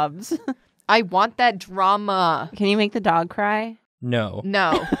 sobs. I want that drama. Can you make the dog cry? No.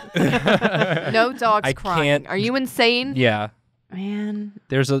 No. No dogs I crying. can't- Are you insane? Yeah. Man,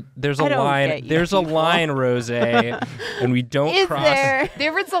 There's a I don't line. get you There's a people. line, Rose, and we don't is cross there?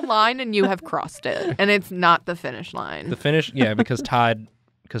 There is a line and you have crossed it, and it's not the finish line. the finish. Yeah, because Todd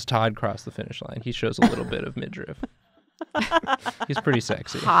crossed the finish line. He shows a little bit of midriff. He's pretty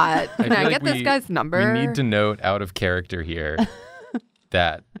sexy. Hot. Can feel I like get this guy's number? We need to note out of character here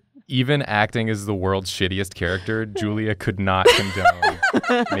that even acting as the world's shittiest character, Julia could not condone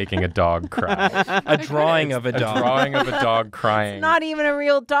making a dog cry. A drawing of a A dog. drawing of a dog crying. Not even a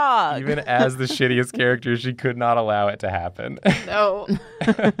real dog. Even as the shittiest character, she could not allow it to happen. No.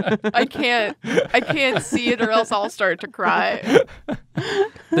 I can't see it or else I'll start to cry.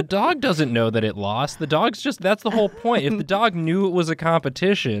 The dog doesn't know that it lost. The dog's just, that's the whole point. If the dog knew it was a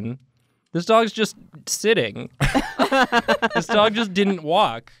competition, this dog's just sitting. This dog just didn't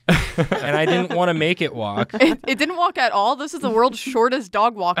walk. And I didn't want to make it walk. It didn't walk at all. This is the world's shortest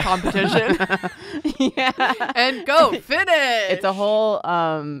dog walk competition. Yeah. And go, finish. It's a whole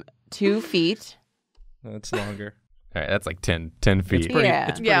 2 feet. It's longer. All right, that's like 10 feet. It's pretty, Yeah.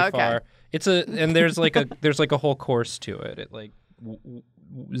 it's pretty Yeah, okay. far. It's and there's like a whole course to it. It like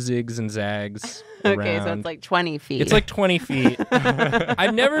zigs and zags around. Okay, so it's like 20 feet. It's like 20 feet.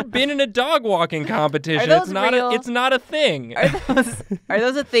 I've never been in a dog walking competition. Are those It's not real? it's not a thing. Are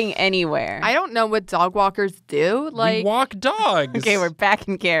those a thing anywhere? I don't know what dog walkers do. We Like, walk dogs. Okay, we're back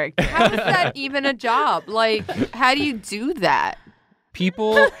in character. how is that even a job? Like, how do you do that?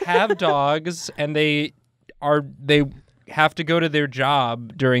 People have dogs and they have to go to their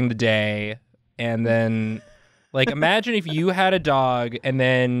job during the day, and then like imagine if you had a dog and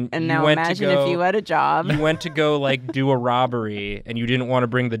then And you now went imagine to go, if you had a job. you went to go like do a robbery and you didn't want to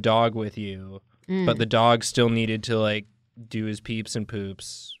bring the dog with you, but the dog still needed to like do his peeps and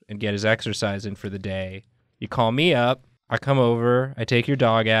poops and get his exercise in for the day. You call me up, I come over, I take your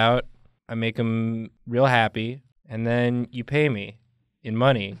dog out, I make him real happy, and then you pay me in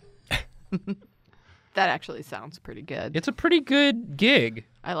money. That actually sounds pretty good. It's a pretty good gig,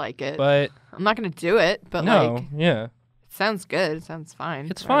 I like it. but I'm not going to do it, but no, like, yeah, it sounds good. It sounds fine.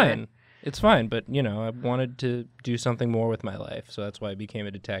 it's Whatever. fine. It's fine, but you know, I wanted to do something more with my life, so that's why I became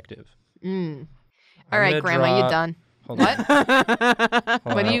a detective. All I'm right, gonna Grandma, draw- you done? Hold What? Hold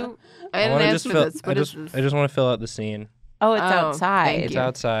What on. do you? I I didn't want to ask just for fill. this. What is this? I just want to fill out the scene. Oh, it's Oh, outside. thank It's you.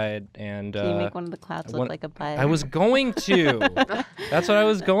 outside, and Can you make one of the clouds I look want- like a butt? I was going to. That's what I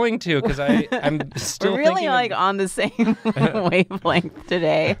was going to, because I'm still We're really thinking like on the same wavelength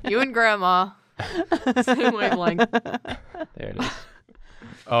today. You and Grandma. Same wavelength. There it is.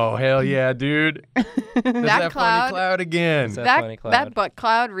 Oh, hell yeah, dude. There's that cloud- funny cloud again. Is that funny cloud? That butt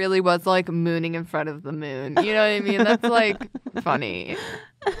cloud really was like mooning in front of the moon. You know what I mean? That's like funny.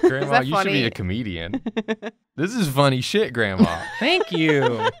 Grandma, that you should be funny? a comedian. This is funny shit, Grandma. Thank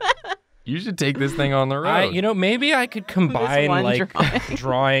you. You should take this thing on the road. Maybe I could combine one like drawing.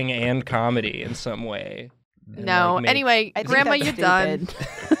 drawing and comedy in some way. And, No. like, make- Anyway, I think Grandma, that's you're done.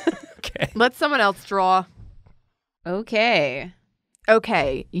 stupid. Okay. Let someone else draw. Okay.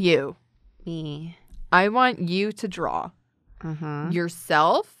 Okay, you. Me. I want you to draw Uh-huh.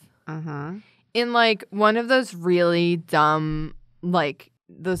 yourself Uh-huh. in like one of those really dumb, like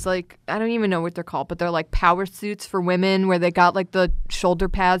those like I don't even know what they're called, but they're like power suits for women where they got like the shoulder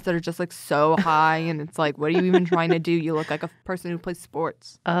pads that are just like so high, and it's like, what are you even trying to do? You look like a person who plays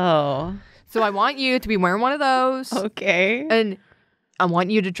sports. Oh. So I want you to be wearing one of those, Okay. and I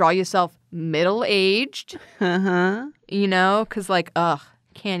want you to draw yourself middle-aged, Uh-huh. you know, because like,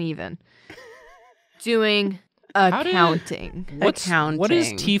 can't even. Doing How did- accounting. What is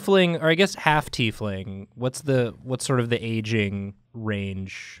Accounting. tiefling, or I guess half tiefling? What's sort of the aging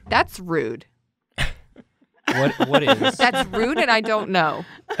range? That's rude. What is? That's rude, and I don't know.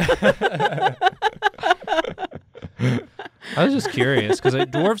 I was just curious because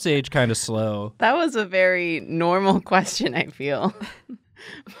dwarves age kind of slow. That was a very normal question, I feel.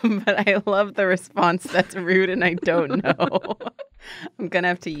 But I love the response. That's rude and I don't know. I'm going to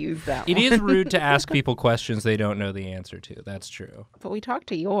have to use that It one. is rude to ask people questions they don't know the answer to. That's true. But we talked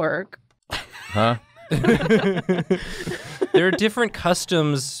to York. Huh? There are different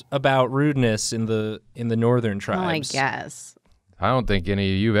customs about rudeness in the northern Well, I tribes. guess. I don't think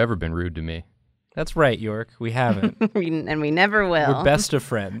any of you have ever been rude to me. That's right, York. We haven't. And we never will. We're best of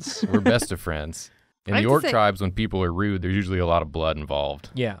friends. We're best of friends. In I the have to orc say- tribes, when people are rude, there's usually a lot of blood involved.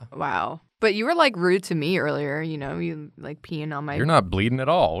 Yeah. Wow. But you were like rude to me earlier, you like peeing on my. You're not bleeding at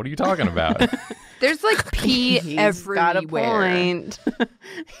all. What are you talking about? There's like pee He's everywhere. got a point.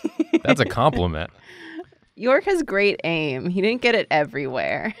 That's a compliment. York has great aim. He didn't get it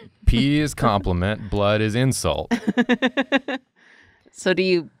everywhere. Pee is compliment. Blood is insult. So do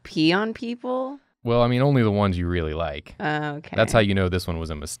you pee on people? Well, I mean, only the ones you really like. Okay. That's how you know this one was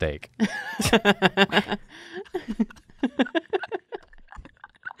a mistake.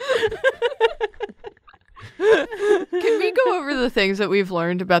 Can we go over the things that we've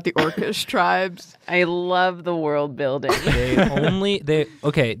learned about the Orcish tribes? I love the world building.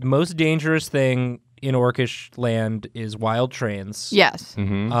 Okay, most dangerous thing in Orcish land is wild trains. Yes.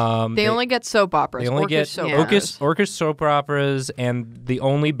 Mm-hmm. They only get soap operas. They only Orcish get soap Orcish, operas. Orcish soap operas, and the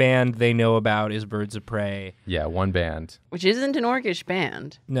only band they know about is Birds of Prey. Yeah, one band. Which isn't an Orcish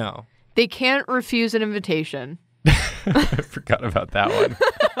band. No. They can't refuse an invitation. I forgot about that one.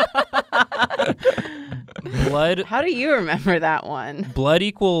 Blood How do you remember that one? blood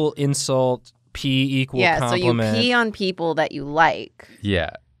equal insult, pee equal Yeah, compliment. so you pee on people that you like. Yeah.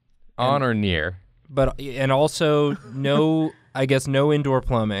 On or near. And also no indoor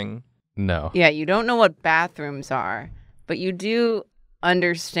plumbing. No. Yeah, you don't know what bathrooms are, but you do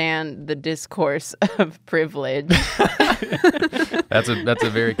understand the discourse of privilege. That's a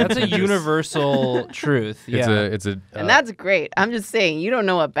very That's a contentious- universal truth. Yeah. It's a And that's great. I'm just saying, you don't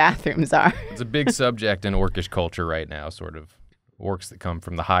know what bathrooms are. it's a big subject in Orcish culture right now, sort of orcs that come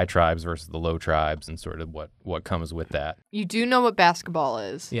from the high tribes versus the low tribes and sort of what comes with that. You do know what basketball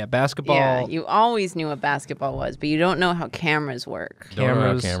is. Yeah, basketball. Yeah, you always knew what basketball was, but you don't know how cameras work. Don't know how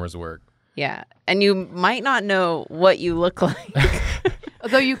Cameras. cameras work. Yeah, and you might not know what you look like,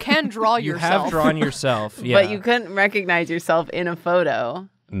 Although you can draw You yourself. have drawn yourself. Yeah. but you couldn't recognize yourself in a photo.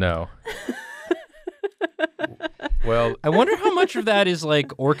 No. Well, I wonder how much of that is like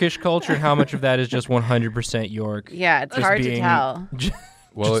Orcish culture and how much of that is just 100% York. Yeah, it's Just hard to being- tell.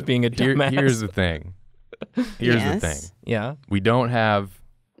 well, Just being a dumbass. here's the thing. Here's the Yes. thing. Yeah. We don't have.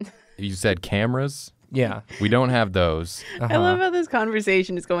 You said cameras. Yeah. We don't have those, I love how this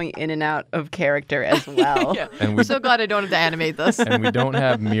conversation is going in and out of character as well. Yeah. and I'm we so glad I don't have to animate this. and we don't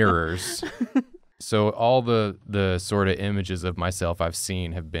have mirrors. So all the sort of images of myself I've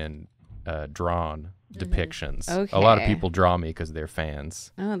seen have been drawn depictions. A lot of Okay. people draw me because they're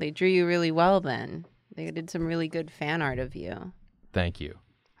fans. Oh, they drew you really well then. They did some really good fan art of you. Thank you.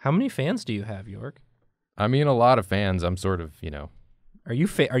 How many fans do you have, York? I mean, a lot of fans. I'm sort of, Are you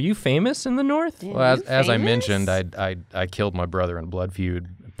famous in the North? Damn, Well, you as I famous? mentioned, I killed my brother in a blood feud,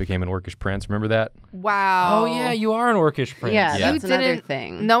 became an Orcish prince. Remember that? Wow. Oh yeah, you are an Orcish prince. Yeah, Yeah. that's You another didn't-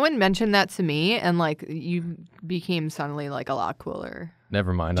 thing. No one mentioned that to me, and like you became suddenly like a lot cooler.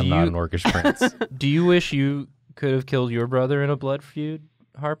 Never mind. Do I'm not you- an Orcish prince. Do you wish you could have killed your brother in a blood feud,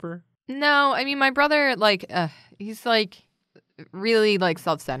 Harper? No, I mean my brother, like he's like really like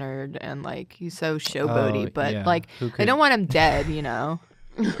self-centered and like he's so showboaty, Oh, but yeah. like Who I could- don't want him dead, you know.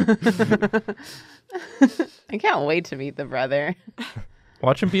 I can't wait to meet the brother.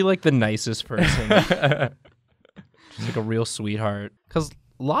 Watch him be like the nicest person. Just like a real sweetheart. Because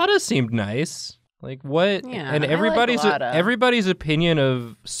Lotta seemed nice. Like what? Yeah, and I like everybody's Lotta. everybody's opinion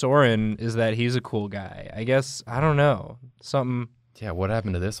of Soren is that he's a cool guy. I guess I don't know something. Yeah, what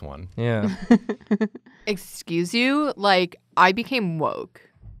happened to this one? Yeah. Excuse you, like I became woke.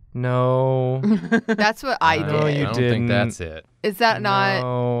 No. That's what I No, did. you I don't didn't. think that's it. Is that not?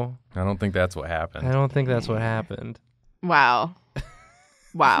 No. I don't think that's what happened. I don't think that's what happened. Wow.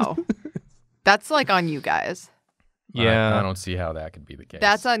 Wow. That's like on you guys. Yeah. I don't see how that could be the case.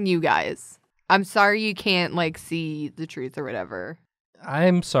 That's on you guys. I'm sorry you can't like see the truth or whatever.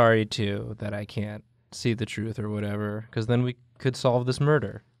 I'm sorry too that I can't see the truth or whatever. Because then we could solve this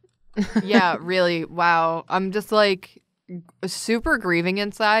murder. Yeah, really. Wow. I'm just like super grieving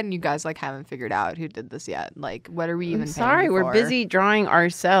inside, and you guys like haven't figured out who did this yet. Like, what are we even? I'm paying sorry, you we're for? busy drawing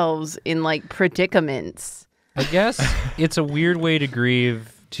ourselves in like predicaments. I guess it's a weird way to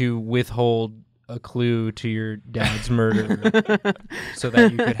grieve to withhold a clue to your dad's murder so that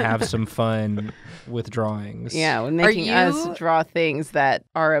you could have some fun with drawings. Yeah, when making you- us draw things that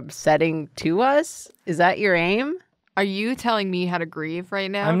are upsetting to us. Is that your aim? Are you telling me how to grieve right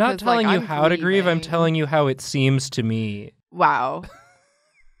now? I'm not 'Cause, like, telling you I'm how to grieve. I'm grieving. telling you how it seems to me. Wow.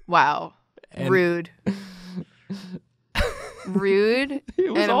 Wow. And- Rude. Rude.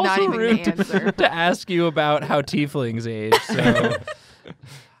 It was And I'm not also even gonna rude answer. to ask you about how tieflings age. So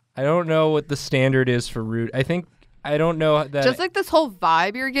I don't know what the standard is for rude. I think I don't know that. Just like this whole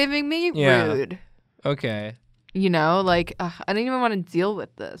vibe you're giving me, Yeah. rude. Okay. You know, like, I don't even want to deal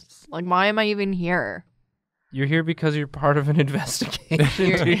with this. Like, why am I even here? You're here because you're part of an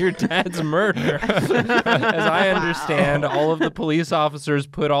investigation to your dad's murder. As I understand, all of the police officers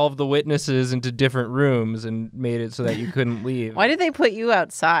put all of the witnesses into different rooms and made it so that you couldn't leave. Why did they put you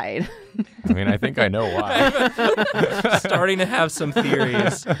outside? I mean, I think I know why. Starting to have some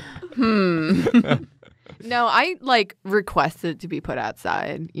theories. No, I, like, requested to be put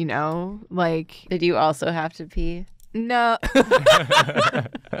outside, you know? Like, Did you also have to pee? no.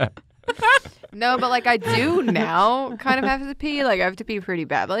 No, but, like, I do now kind of have to pee. Like, I have to pee pretty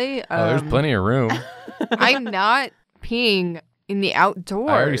badly. Oh, there's plenty of room. I'm not peeing in the outdoors.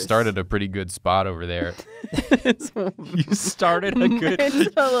 I already started a pretty good spot over there. You started a good.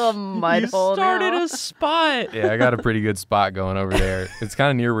 It's a little mud You hole started now. a spot. Yeah, I got a pretty good spot going over there. It's kind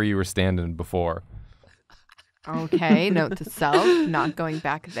of near where you were standing before. Okay, note to self, not going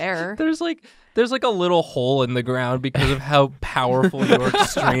back there. There's like a little hole in the ground because of how powerful your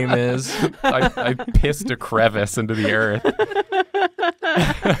stream is. I pissed a crevice into the earth.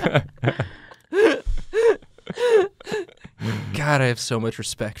 God, I have so much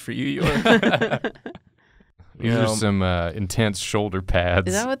respect for you, York. These are some intense shoulder pads.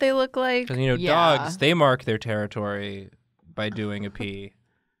 Is that what they look like? Because, Yeah. dogs, they mark their territory by doing a pee.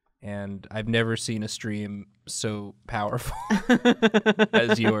 And I've never seen a stream so powerful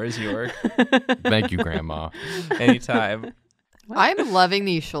as yours, York. Thank you, Grandma. Anytime. I'm loving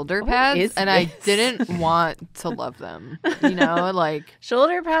these shoulder pads, is and I this? didn't want to love them. You know, like,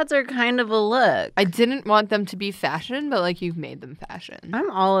 Shoulder pads are kind of a look. I didn't want them to be fashion, but, like, you've made them fashion.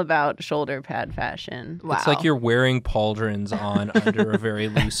 I'm all about shoulder pad fashion. Wow. It's like you're wearing pauldrons on under a very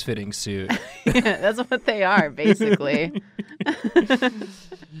loose-fitting suit. Yeah, that's what they are, basically.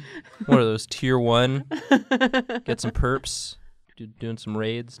 What are those, tier 1? Get some perps? Doing some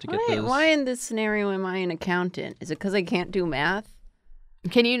raids to get those? Why in this scenario am I an accountant? Is it because I can't do math?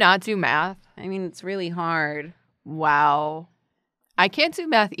 Can you not do math? I mean, it's really hard. Wow. I can't do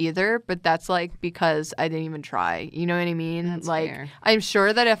math either, but that's, like, because I didn't even try. You know what I mean? That's like, fair. I'm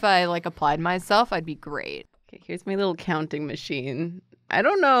sure that if I, like, applied myself, I'd be great. Okay, here's my little counting machine. I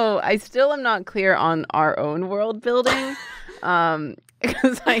don't know. I still am not clear on our own world building.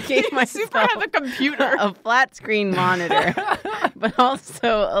 Because I gave myself have a computer. a flat screen monitor, but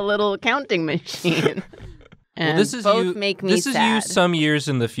also a little counting machine. And Well, this is both you. make me this is sad. you some years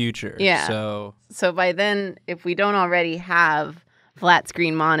in the future. Yeah. So by then, if we don't already have flat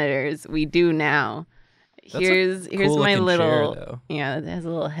screen monitors, we do now. Here's cool my looking little chair, though. yeah. It has a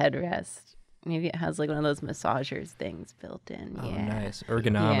little headrest. Maybe it has like one of those massagers things built in. Oh, Yeah. nice.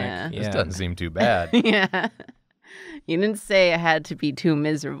 Ergonomic. Yeah. This doesn't seem too bad. Yeah. You didn't say I had to be too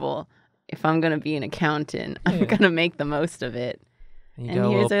miserable. If I'm going to be an accountant, I'm going to make the most of it. You And got a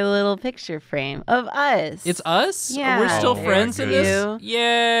here's little- our little picture frame of us. It's us? Yeah. We're still Oh, friends my in this? goodness.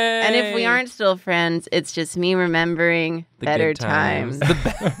 Yay! And if we aren't still friends, it's just me remembering The better good times.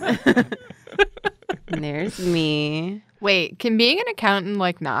 times. And there's me. Wait, can being an accountant,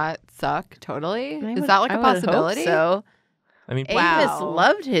 like, not suck totally? I Is would- that, like, I a would hope possibility? So I mean, Wow. Avis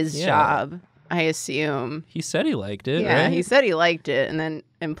loved his Yeah. job, I assume. he said he liked it, Yeah, right? he said he liked it and then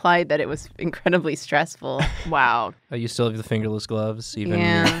implied that it was incredibly stressful. Wow. Oh, you still have the fingerless gloves? Even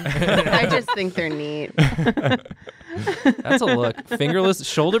Yeah. I just think they're neat. That's a look. Fingerless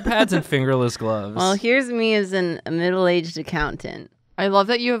shoulder pads and fingerless gloves. Well, here's me as a middle-aged accountant. I love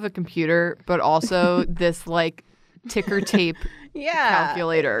that you have a computer, but also this, like, ticker tape Yeah.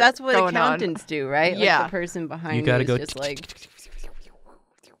 calculator. That's what going on. accountants do, right? Yeah. Like the person behind You gotta me go is just like,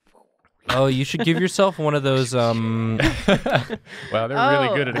 oh, you should give yourself one of those Wow, they're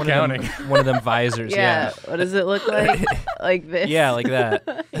really good at one accounting. one of them visors. yeah, Yeah. what does it look like? Like this? Yeah, like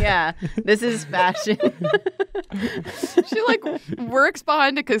that. Yeah, this is fashion. She, like, works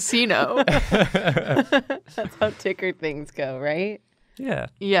behind a casino. That's how ticker things go, right? Yeah.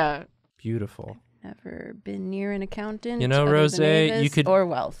 Yeah. Beautiful. Never been near an accountant. You know, other than Rose, you Avis could- or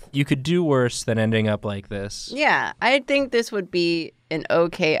wealth. You could do worse than ending up like this. Yeah, I think this would be an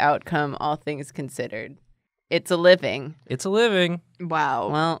okay outcome, all things considered. It's a living. It's a living. Wow.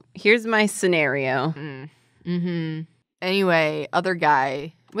 Well, here's my scenario. Mm-hmm. Anyway, other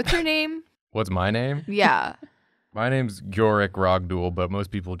guy. What's your name? What's my name? Yeah. My name's Yorick Rogdul, but most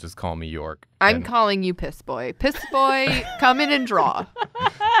people just call me York. I'm And calling you Piss Boy. Piss Boy, come in and draw.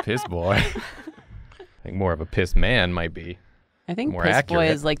 Piss Boy. I think more of a piss man might be. I think More Piss Boy accurate.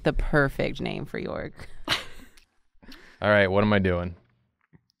 is like the perfect name for York. All right, what am I doing?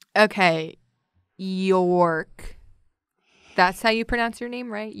 Okay. York. That's how you pronounce your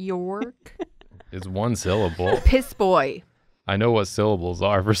name, right? York. It's one syllable. Piss boy. I know what syllables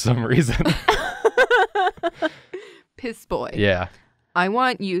are for some reason. Piss boy. Yeah. I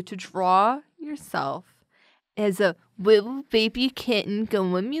want you to draw yourself as a little baby kitten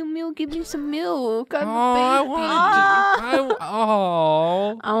going, mew, mew, give me some milk. I'm a baby.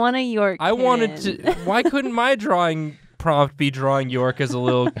 I want a York I wanted to. Why couldn't my drawing prompt be drawing York as a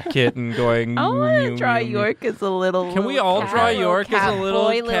little kitten going? I want mew, to draw mew, mew. York as a little. Can we all draw cat. York as a little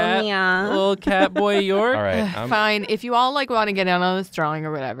boy, cat, little cat boy York? All right. I'm Fine. If you all want to get in on this drawing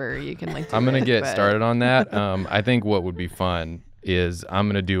or whatever, you can do going to it, get but- started on that. I think what would be fun is I'm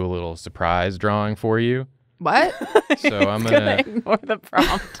going to do a little surprise drawing for you. What? So I'm Gonna going to ignore the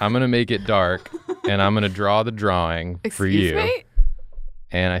prompt. I'm going to make it dark and I'm going to draw the drawing for Excuse you. me?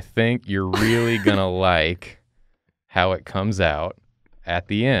 And I think you're really going to like how it comes out at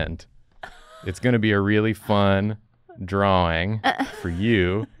the end. It's going to be a really fun drawing for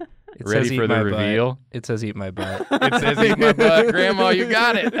you. It Ready says for eat the my reveal? Butt. It says eat my butt. It says eat my butt. Grandma, you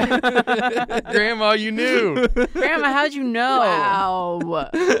got it. Grandma, you knew. Grandma, how'd you know? Wow.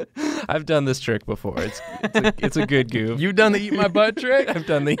 I've done this trick before. It's a good goof. You done the eat my butt trick? I've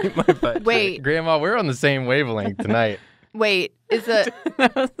done the eat my butt. Wait, Grandma, we're on the same wavelength tonight. wait. Is it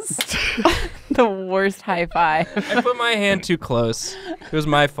The worst high five. Trick. I put my hand too close. It was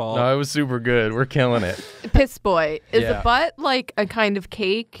my fault. No, it was super good. We're killing it. piss boy? Is Yeah. a butt like a kind of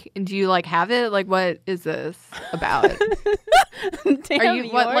cake? And do you like have it? Like, what is this about? Damn, Are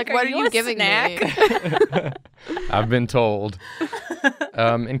you what? York, Like, what are you you a giving snack? me? I've been told.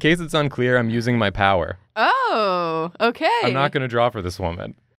 In case it's unclear, I'm using my power. Oh, okay. I'm not going to draw for this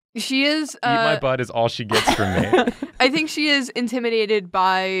woman. She is. Eat my butt is all she gets from me. I think she is intimidated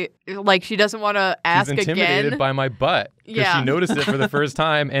by, like, she doesn't want to ask She's intimidated again. by my butt. Because Yeah. she noticed it for the first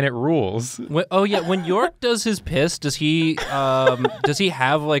time and it rules. Oh yeah, when York does his piss, does he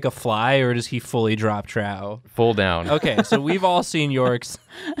have like a fly or does he fully drop trow? Full down. Okay, so we've all seen York's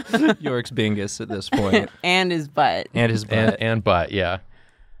bingus at this point And his butt. and his butt. And butt, yeah.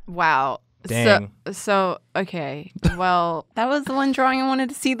 Wow. Dang. So okay. Well, That was the one drawing I wanted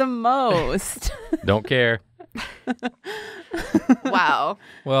to see the most. Don't care. wow.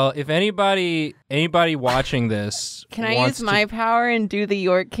 Well, if anybody watching this Can I wants use my power and do the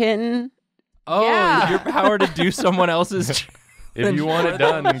York kitten? Oh, Yeah. your power to do someone else's If you want it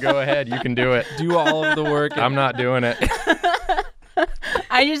done, then go ahead. You can do it. do all of the work. I'm not doing it.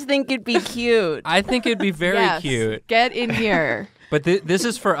 I just think it'd be cute. I think it'd be very Yes. cute. Get in here. But this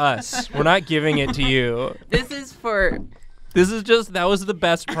is for us. We're not giving it to you. This is for That was the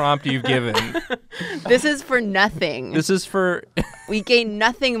best prompt you've given. nothing. This is for, We gain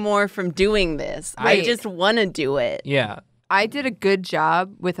nothing more from doing this. I Wait. just want to do it. yeah. I did a good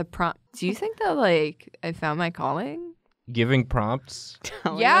job with a prompt. Do you think that, like, I found my calling? Giving prompts.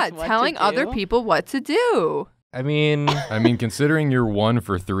 Telling Yeah, us what to telling other do. people what to do. I mean, I mean, considering you're 1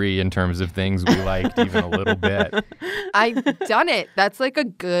 for 3 in terms of things we liked even a little bit. I've done it. That's like a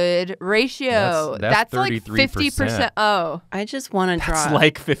good ratio. That's like 50%. Oh, I just want to draw. it's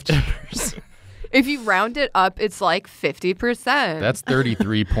like 50%. if you round it up, it's like 50%. That's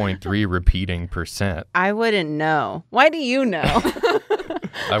 33.3 repeating percent. I wouldn't know. Why do you know?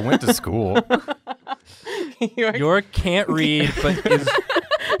 I went to school. York can't read, but is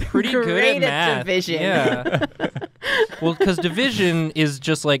pretty good Great at at math. division. Yeah. Well, because division is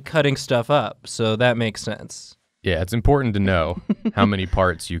just like cutting stuff up, so that makes sense. Yeah, it's important to know how many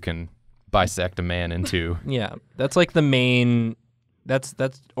parts you can bisect a man into. Yeah, that's like the main. That's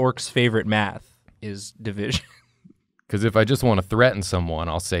Orc's favorite math is division. Because if I just want to threaten someone,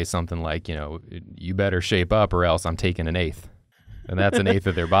 I'll say something like, you better shape up or else I'm taking an eighth. And that's an eighth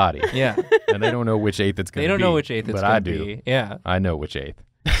of their body. Yeah, And they don't know which eighth it's going they to be. don't know which eighth it's but gonna I do. be. Yeah. I know which eighth.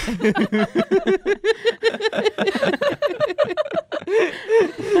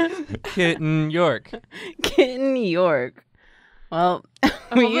 Kitten York. Kitten York. Well,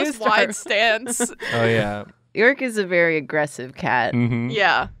 we used our... stance. Oh yeah. York is a very aggressive cat Mm-hmm.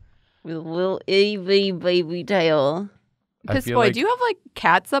 Yeah. with a little itty baby tail. I Piss feel boy, like- do you have like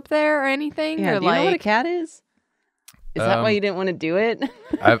cats up there or anything? Yeah, or do you know what a like cat is? Is that why Um, you didn't want to do it?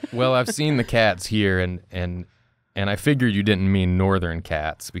 I've seen the cats here, and I figured you didn't mean northern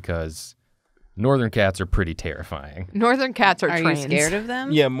cats because northern cats are pretty terrifying. northern cats are Are trains. you scared of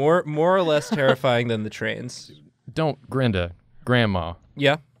them? Yeah, more or less terrifying than the trains. Don't, Grandma,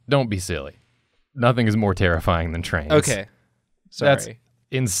 Yeah. don't be silly. Nothing is more terrifying than trains. Okay. Sorry. That's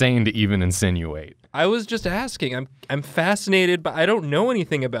insane to even insinuate. I was just asking. I'm fascinated, but I don't know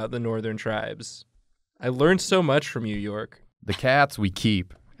anything about the northern tribes. I learned so much from you, York. The cats we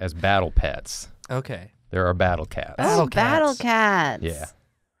keep as battle pets. Okay. There are battle cats. Oh, Battle battle cats. Yeah.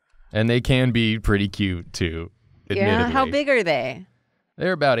 And they can be pretty cute, too, admittedly. Yeah, how big are they?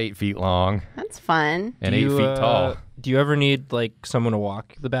 They're about 8 feet long That's fun. and 8 feet tall. Do you ever need like someone to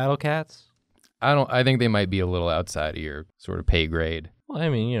walk the battle cats? I think they might be a little outside of your sort of pay grade. Well, I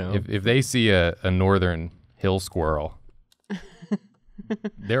mean, you know. If they see a northern hill squirrel,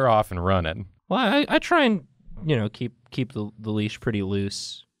 they're off and running. Well, I try and, you know, keep the leash pretty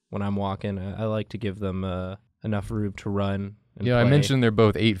loose when I'm walking. I like to give them enough room to run and Yeah, I play. mentioned they're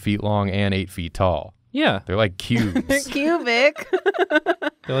both 8 feet long and 8 feet tall. Yeah, They're like cubes. Cubic.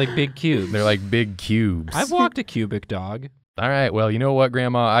 they're like big cubes. They're like big cubes. I've walked a cubic dog. All right, well, you know what,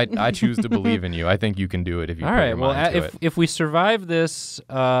 Grandma? I choose to believe in you. I think you can do it if you All put right, your well, mind to if we survive this,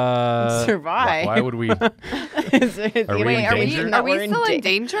 Survive. Why would we? Are we in danger? Are we still in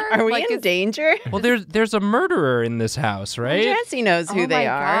danger? Are we Like, in danger? well, there's a murderer in this house, right? Jesse knows who Oh they my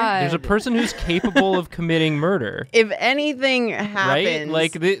are. God. There's a person who's capable of committing murder. If anything happens,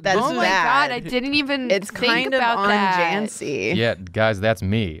 Like, that's this Oh is- my bad. God, I didn't even It's think kind of about on that. Jancy. Yeah, guys, that's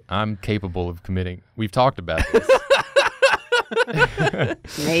me. I'm capable of committing. We've talked about this.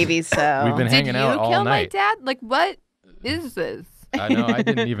 Maybe so. We've been Did hanging you out all kill my night. dad? Like, what is this? I know. I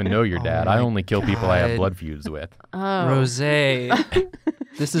didn't even know your dad. I my only kill people I have God. blood feuds with. Oh. Rose.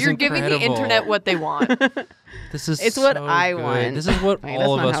 This is You're incredible. giving the internet what they want. This is It's what so I good. want. This is what Wait,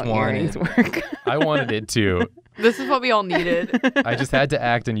 all of that's us not how earrings wanted. work. I wanted it too. This is what we all needed. I just had to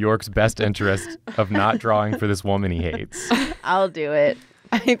act in York's best interest of not drawing for this woman he hates. I'll do it.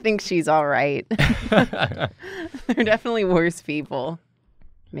 I think she's all right. They're definitely worse people.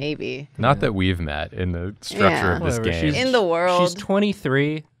 Maybe. Not that we've met in the structure Yeah. of this Whatever, game. In the world. She's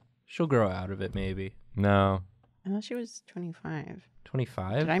 23. She'll grow out of it, maybe. No. I thought she was 25.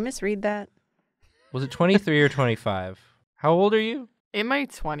 25? Did I misread that? Was it 23 or 25? How old are you? In my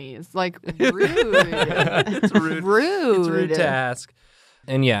 20s. Like, rude. It's rude. Rude. It's rude to ask.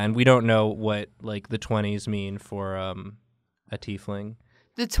 And yeah, and we don't know what like the 20s mean for a tiefling.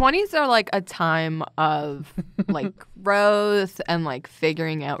 The 20s are like a time of like growth and like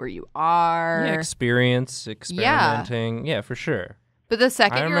figuring out where you are. Yeah, experimenting. Yeah, for sure. But the I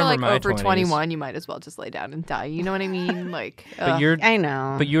second you're remember like my over 20s. 21, you might as well just lay down and die. You know what I mean? Like, But ugh. you're I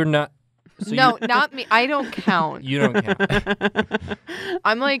know. not. So no, not me. I don't count. you don't count.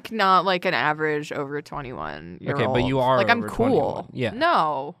 I'm like not like an average over 21 year Okay, old. but you are like I'm over cool. 21. Yeah.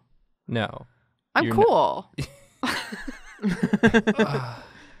 No, No. I'm You're cool.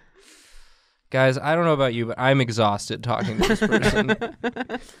 Guys, I don't know about you, but I'm exhausted talking to this person.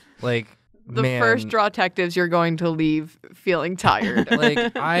 Like, The man, first Drawtectives, you're going to leave feeling tired.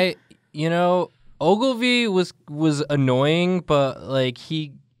 like Ogilvy was annoying, but like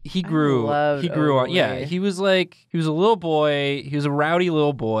he grew loved on. Yeah, Ogilvy. he was a little boy. He was a rowdy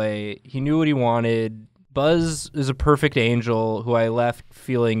little boy. He knew what he wanted. Buzz is a perfect angel who I left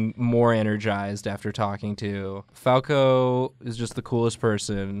feeling more energized after talking to. Falco is just the coolest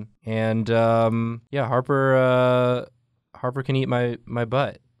person. And yeah, Harper can eat my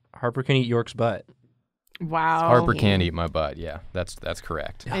butt. Harper can eat York's butt. Wow. Harper can eat my butt. Yeah, that's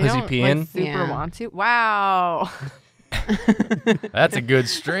correct. I Is he don't, peeing? Like, super Yeah. want to. Wow. That's a good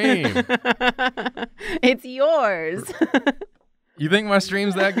stream. It's yours. You think my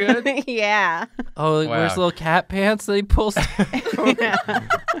stream's that good? Yeah. Oh, like, Wow. where's little cat pants that he pulls?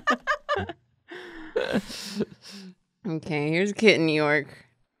 Okay, here's Kitten York.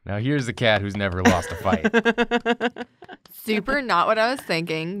 Now here's the cat who's never lost a fight. Super not what I was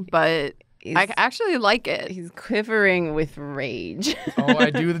thinking, but I actually like it. He's quivering with rage. Oh, I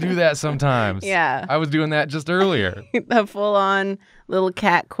do that sometimes. Yeah. I was doing that just earlier. The full-on little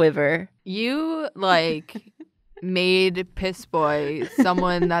cat quiver. You like made Piss Boy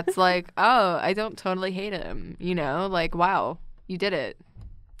someone that's like, oh, I don't totally hate him. You know, like, wow, you did it.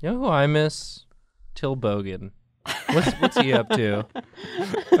 You know who I miss? Till Bogan. What's he up to?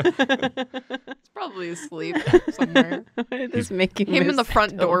 It's probably asleep somewhere. Just making Him in the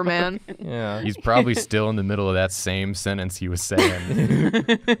front door, man. Yeah. He's probably still in the middle of that same sentence he was saying.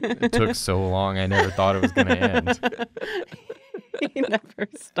 It took so long, I never thought it was going to end. He never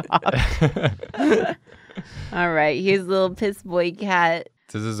stopped. All right, here's little Piss Boy cat.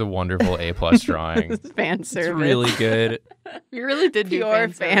 This is a wonderful A+ drawing. Fan It's service. really good. You really did do Pure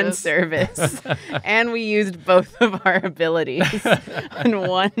fan service. And we used both of our abilities in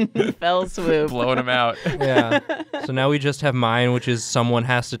one fell swoop. Blowing him out. Yeah. So now we just have mine, which is someone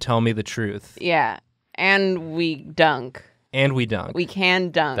has to tell me the truth. Yeah. And we dunk. And we dunk. We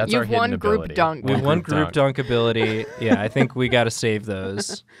can dunk. That's our You've hidden won group ability. dunk. We have one group dunk ability. Yeah, I think we got to save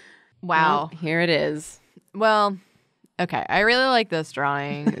those. Wow. Well, here it is. Well, Okay, I really like this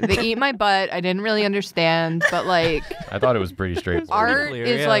drawing. They eat my butt. I didn't really understand, but like I thought it was pretty straightforward. art clear,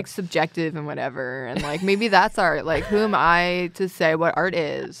 is yeah. like subjective and whatever, and like maybe that's art. Like who am I to say what art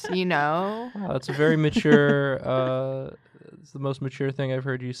is? You know? Wow, that's a very mature. It's the most mature thing I've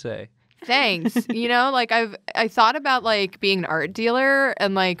heard you say. Thanks. You know, like I thought about like being an art dealer,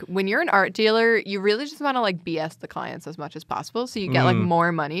 and like when you're an art dealer, you really just want to like BS the clients as much as possible, so you get like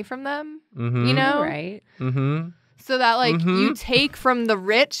more money from them. Mm-hmm. You know? Right. Mm-hmm. So that like you take from the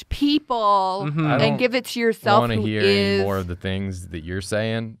rich people I and don't give it to yourself. want to who hear is... any more of the things that you're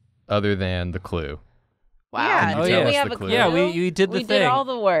saying other than the clue. Wow. Yeah. Can you Oh, Did yeah. we us have the a clue? clue? Yeah, we did the We thing. did all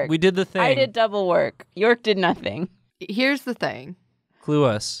the work. We did the thing. I did double work. York did nothing. Here's the thing. Clue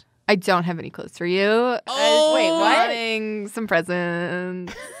us. I don't have any clues for you. Oh, wait, what? Wanting some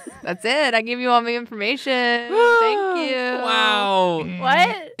presents. That's it. I give you all my information. Thank you. Wow.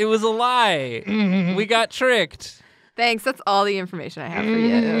 What? It was a lie. We got tricked. Thanks. That's all the information I have for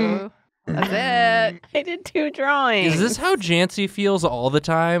you. That's it. I did 2 drawings. Is this how Jancy feels all the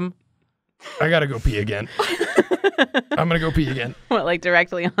time? I gotta go pee again. I'm gonna go pee again. What, like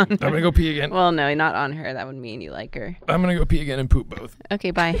directly on her? I'm gonna go pee again. Well, no, not on her. That would mean you like her. I'm gonna go pee again and poop both. Okay,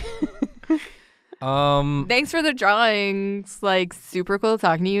 bye. Thanks for the drawings. Like, super cool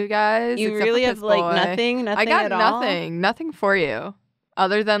talking to you guys. You except really for have Piss like Boy. nothing I got at all? nothing for you.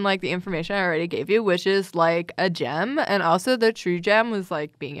 Other than like the information I already gave you, which is like a gem. And also the true gem was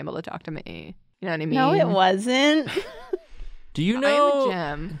like being able to talk to me. You know what I mean? No, it wasn't. Do you I am know? a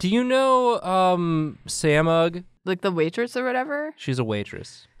gem. Do you know Samug? Like the waitress or whatever? She's a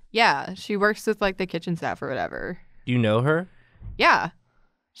waitress. Yeah, she works with like the kitchen staff or whatever. Do you know her? Yeah,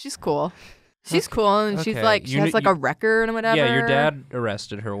 she's cool. She's cool, and she's okay. like, she You has kn- like a record and whatever. Yeah, your dad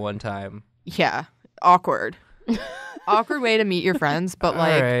arrested her one time. Yeah, awkward. Awkward way to meet your friends, but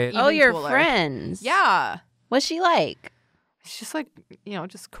like, right. even Oh, your cooler. friends. Yeah, What's she like? she's just like, you know,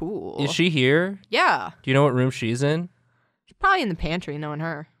 just cool. Is she here? Yeah, Do you know what room she's in? she's probably in the pantry, knowing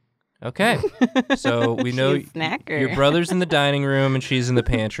her. Okay. So we know She's a snacker. your brother's in the dining room and she's in the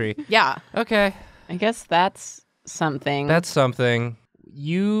pantry. Yeah, Okay. I guess that's something. That's something.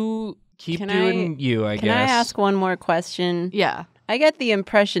 You keep Can doing you, I Can guess. I ask one more question? yeah. I get the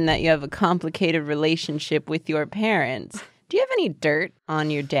impression that you have a complicated relationship with your parents. Do you have any dirt on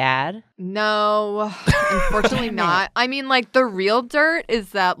your dad? No, unfortunately Damn it. not. I mean, like the real dirt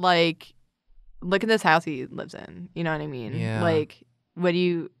is that like, look at this house he lives in. You know what I mean? Yeah. Like,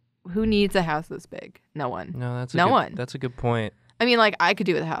 who needs a house this big? No one. No, that's No good, one. That's a good point. I mean, like I could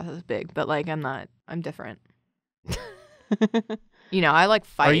do with a house this big, but like I'm not. I'm different. You know, I like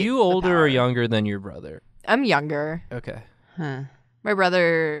fight. Are you the older or power. younger than your brother? I'm younger. Okay. Huh. My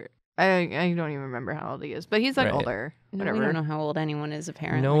brother, I don't even remember how old he is, but he's like Right. older. No, Whatever. we don't know how old anyone is,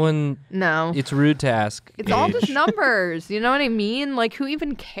 apparently. No one. No. It's rude to ask. It's all age. just numbers. You know what I mean? Like, who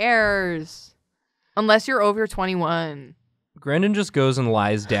even cares? Unless you're over 21. Brendan just goes and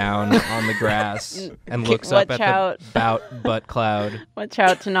lies down on the grass and looks up Watch at out. the butt cloud. Watch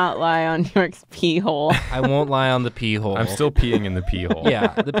out to not lie on York's pee hole. I won't lie on the pee hole. I'm still peeing in the pee hole. Yeah,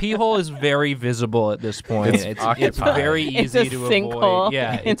 the pee hole is very visible at this point. It's occupied. very It's easy a to sinkhole avoid.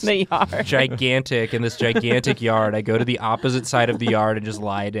 Yeah, in it's the yard. gigantic in this gigantic yard. I go to the opposite side of the yard and just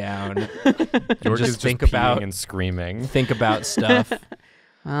lie down. George just is think peeing about- and screaming. Think about stuff.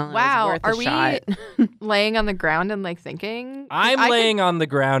 Well, it was Wow, worth a are we shot. laying on the ground and like thinking? I'm I laying on the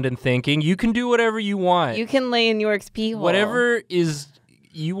ground and thinking. You can do whatever you want. You can lay in York's pee hole. Whatever is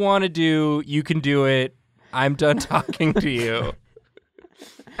you want to do, you can do it. I'm done talking to you.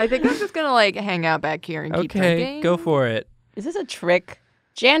 I think I'm just gonna like hang out back here and keep Okay, drinking. go for it. Is this a trick?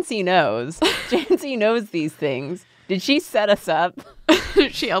 Jancy knows. Jancy knows these things. Did she set us up?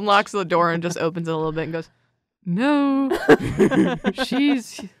 She unlocks the door and just opens it a little bit and goes, "No,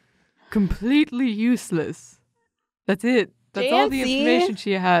 she's completely useless. That's it. That's all the Jancy. information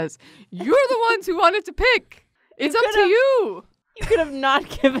she has. You're the ones who wanted to pick. It's up to could've- you." You could have not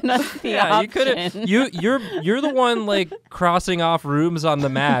given us the Yeah, option. you could have. You're the one like crossing off rooms on the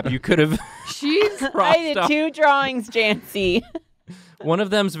map. You could have. She's I did off. 2 drawings, Jancy. One of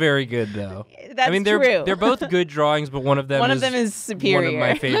them's very good though. That's I mean, they're true. they're both good drawings, but one of them One is of them is superior. one of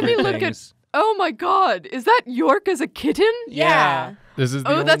my favorite me look at- things. Oh my God! Is that York as a kitten? Yeah. This is the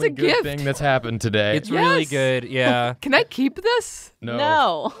Oh, that's only a good gift. thing that's happened today. It's really Yes. good. Yeah. Can I keep this?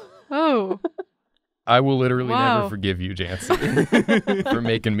 no. Oh, I will literally Wow. never forgive you, Jancy, for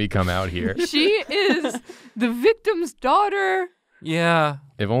making me come out here. she is the victim's daughter. Yeah.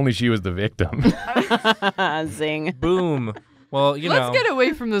 If only she was the victim. Zing. Boom. Well, you Let's know. get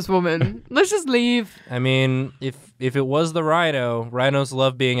away from this woman. Let's just leave. I mean, if it was the rhinos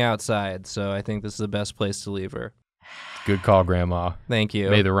love being outside, so I think this is the best place to leave her. Good call, Grandma. Thank you.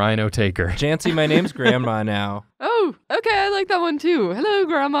 May the rhino take her. Jancy, my name's Grandma now. Oh, okay, I like that one too. Hello,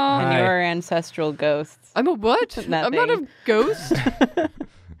 Grandma. And Hi. your ancestral ghosts. I'm a what? I'm not a ghost.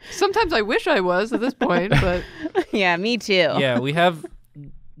 Sometimes I wish I was at this point, but Yeah, me too. Yeah,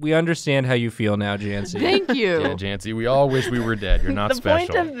 we understand how you feel now, Jancy. thank you. Yeah, Jancy, we all wish we were dead. You're not The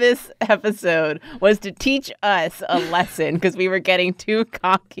special. point of this episode was to teach us a lesson because we were getting too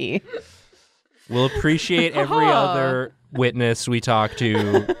cocky. We'll appreciate every other witness we talk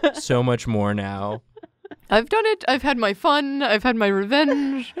to so much more now. I've done it. I've had my fun. I've had my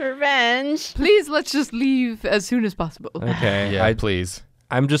revenge. Revenge. Please, let's just leave as soon as possible. Okay. Yeah, please.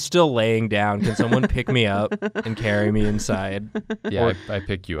 I'm just still laying down. Can someone pick me up and carry me inside? Yeah, I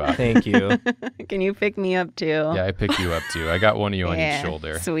pick you up. Thank you. Can you pick me up too? Yeah, I pick you up too. I got one of you on Yeah, each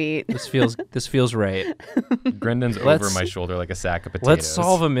shoulder. Sweet. This feels right. Brendan's over Let's- my shoulder like a sack of potatoes. Let's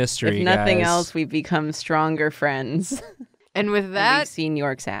solve a mystery, If nothing guys. else, we've become stronger friends. And with We've that, seen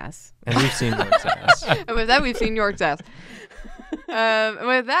York's ass. And we've seen York's ass. we've seen York's ass. And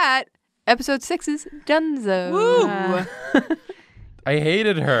with that, episode 6 is donezo. Woo! I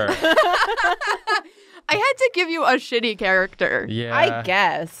hated her. I had to give you a shitty character. Yeah. I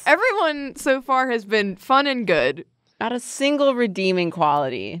guess. Everyone so far has been fun and good. Not a single redeeming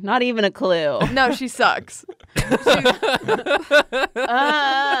quality. Not even a clue. No, she sucks.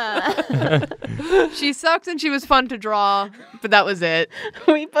 She sucks and she was fun to draw, but that was it.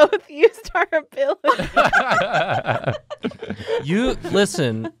 We both used our ability. You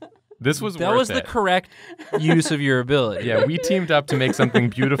listen. This was That worth was the it. correct use of your ability. Yeah, we teamed up to make something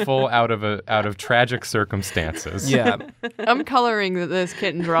beautiful out of tragic circumstances. Yeah. I'm coloring this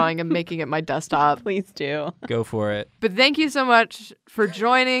kitten drawing and making it my desktop. Please do. Go for it. But thank you so much for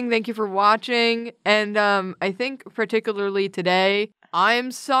joining. Thank you for watching. And I think particularly today,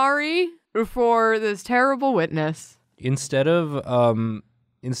 I'm sorry for this terrible witness. Instead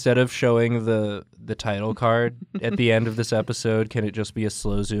of showing the title card at the end of this episode, can it just be a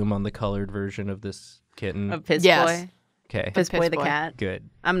slow zoom on the colored version of this kitten? Of Piss Yes. Boy. Okay. Piss Boy Piss the Boy. cat. Good.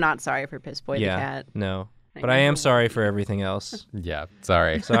 I'm not sorry for Piss Boy Yeah. the cat. No. But I am sorry for everything else. Yeah,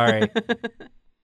 sorry. Sorry.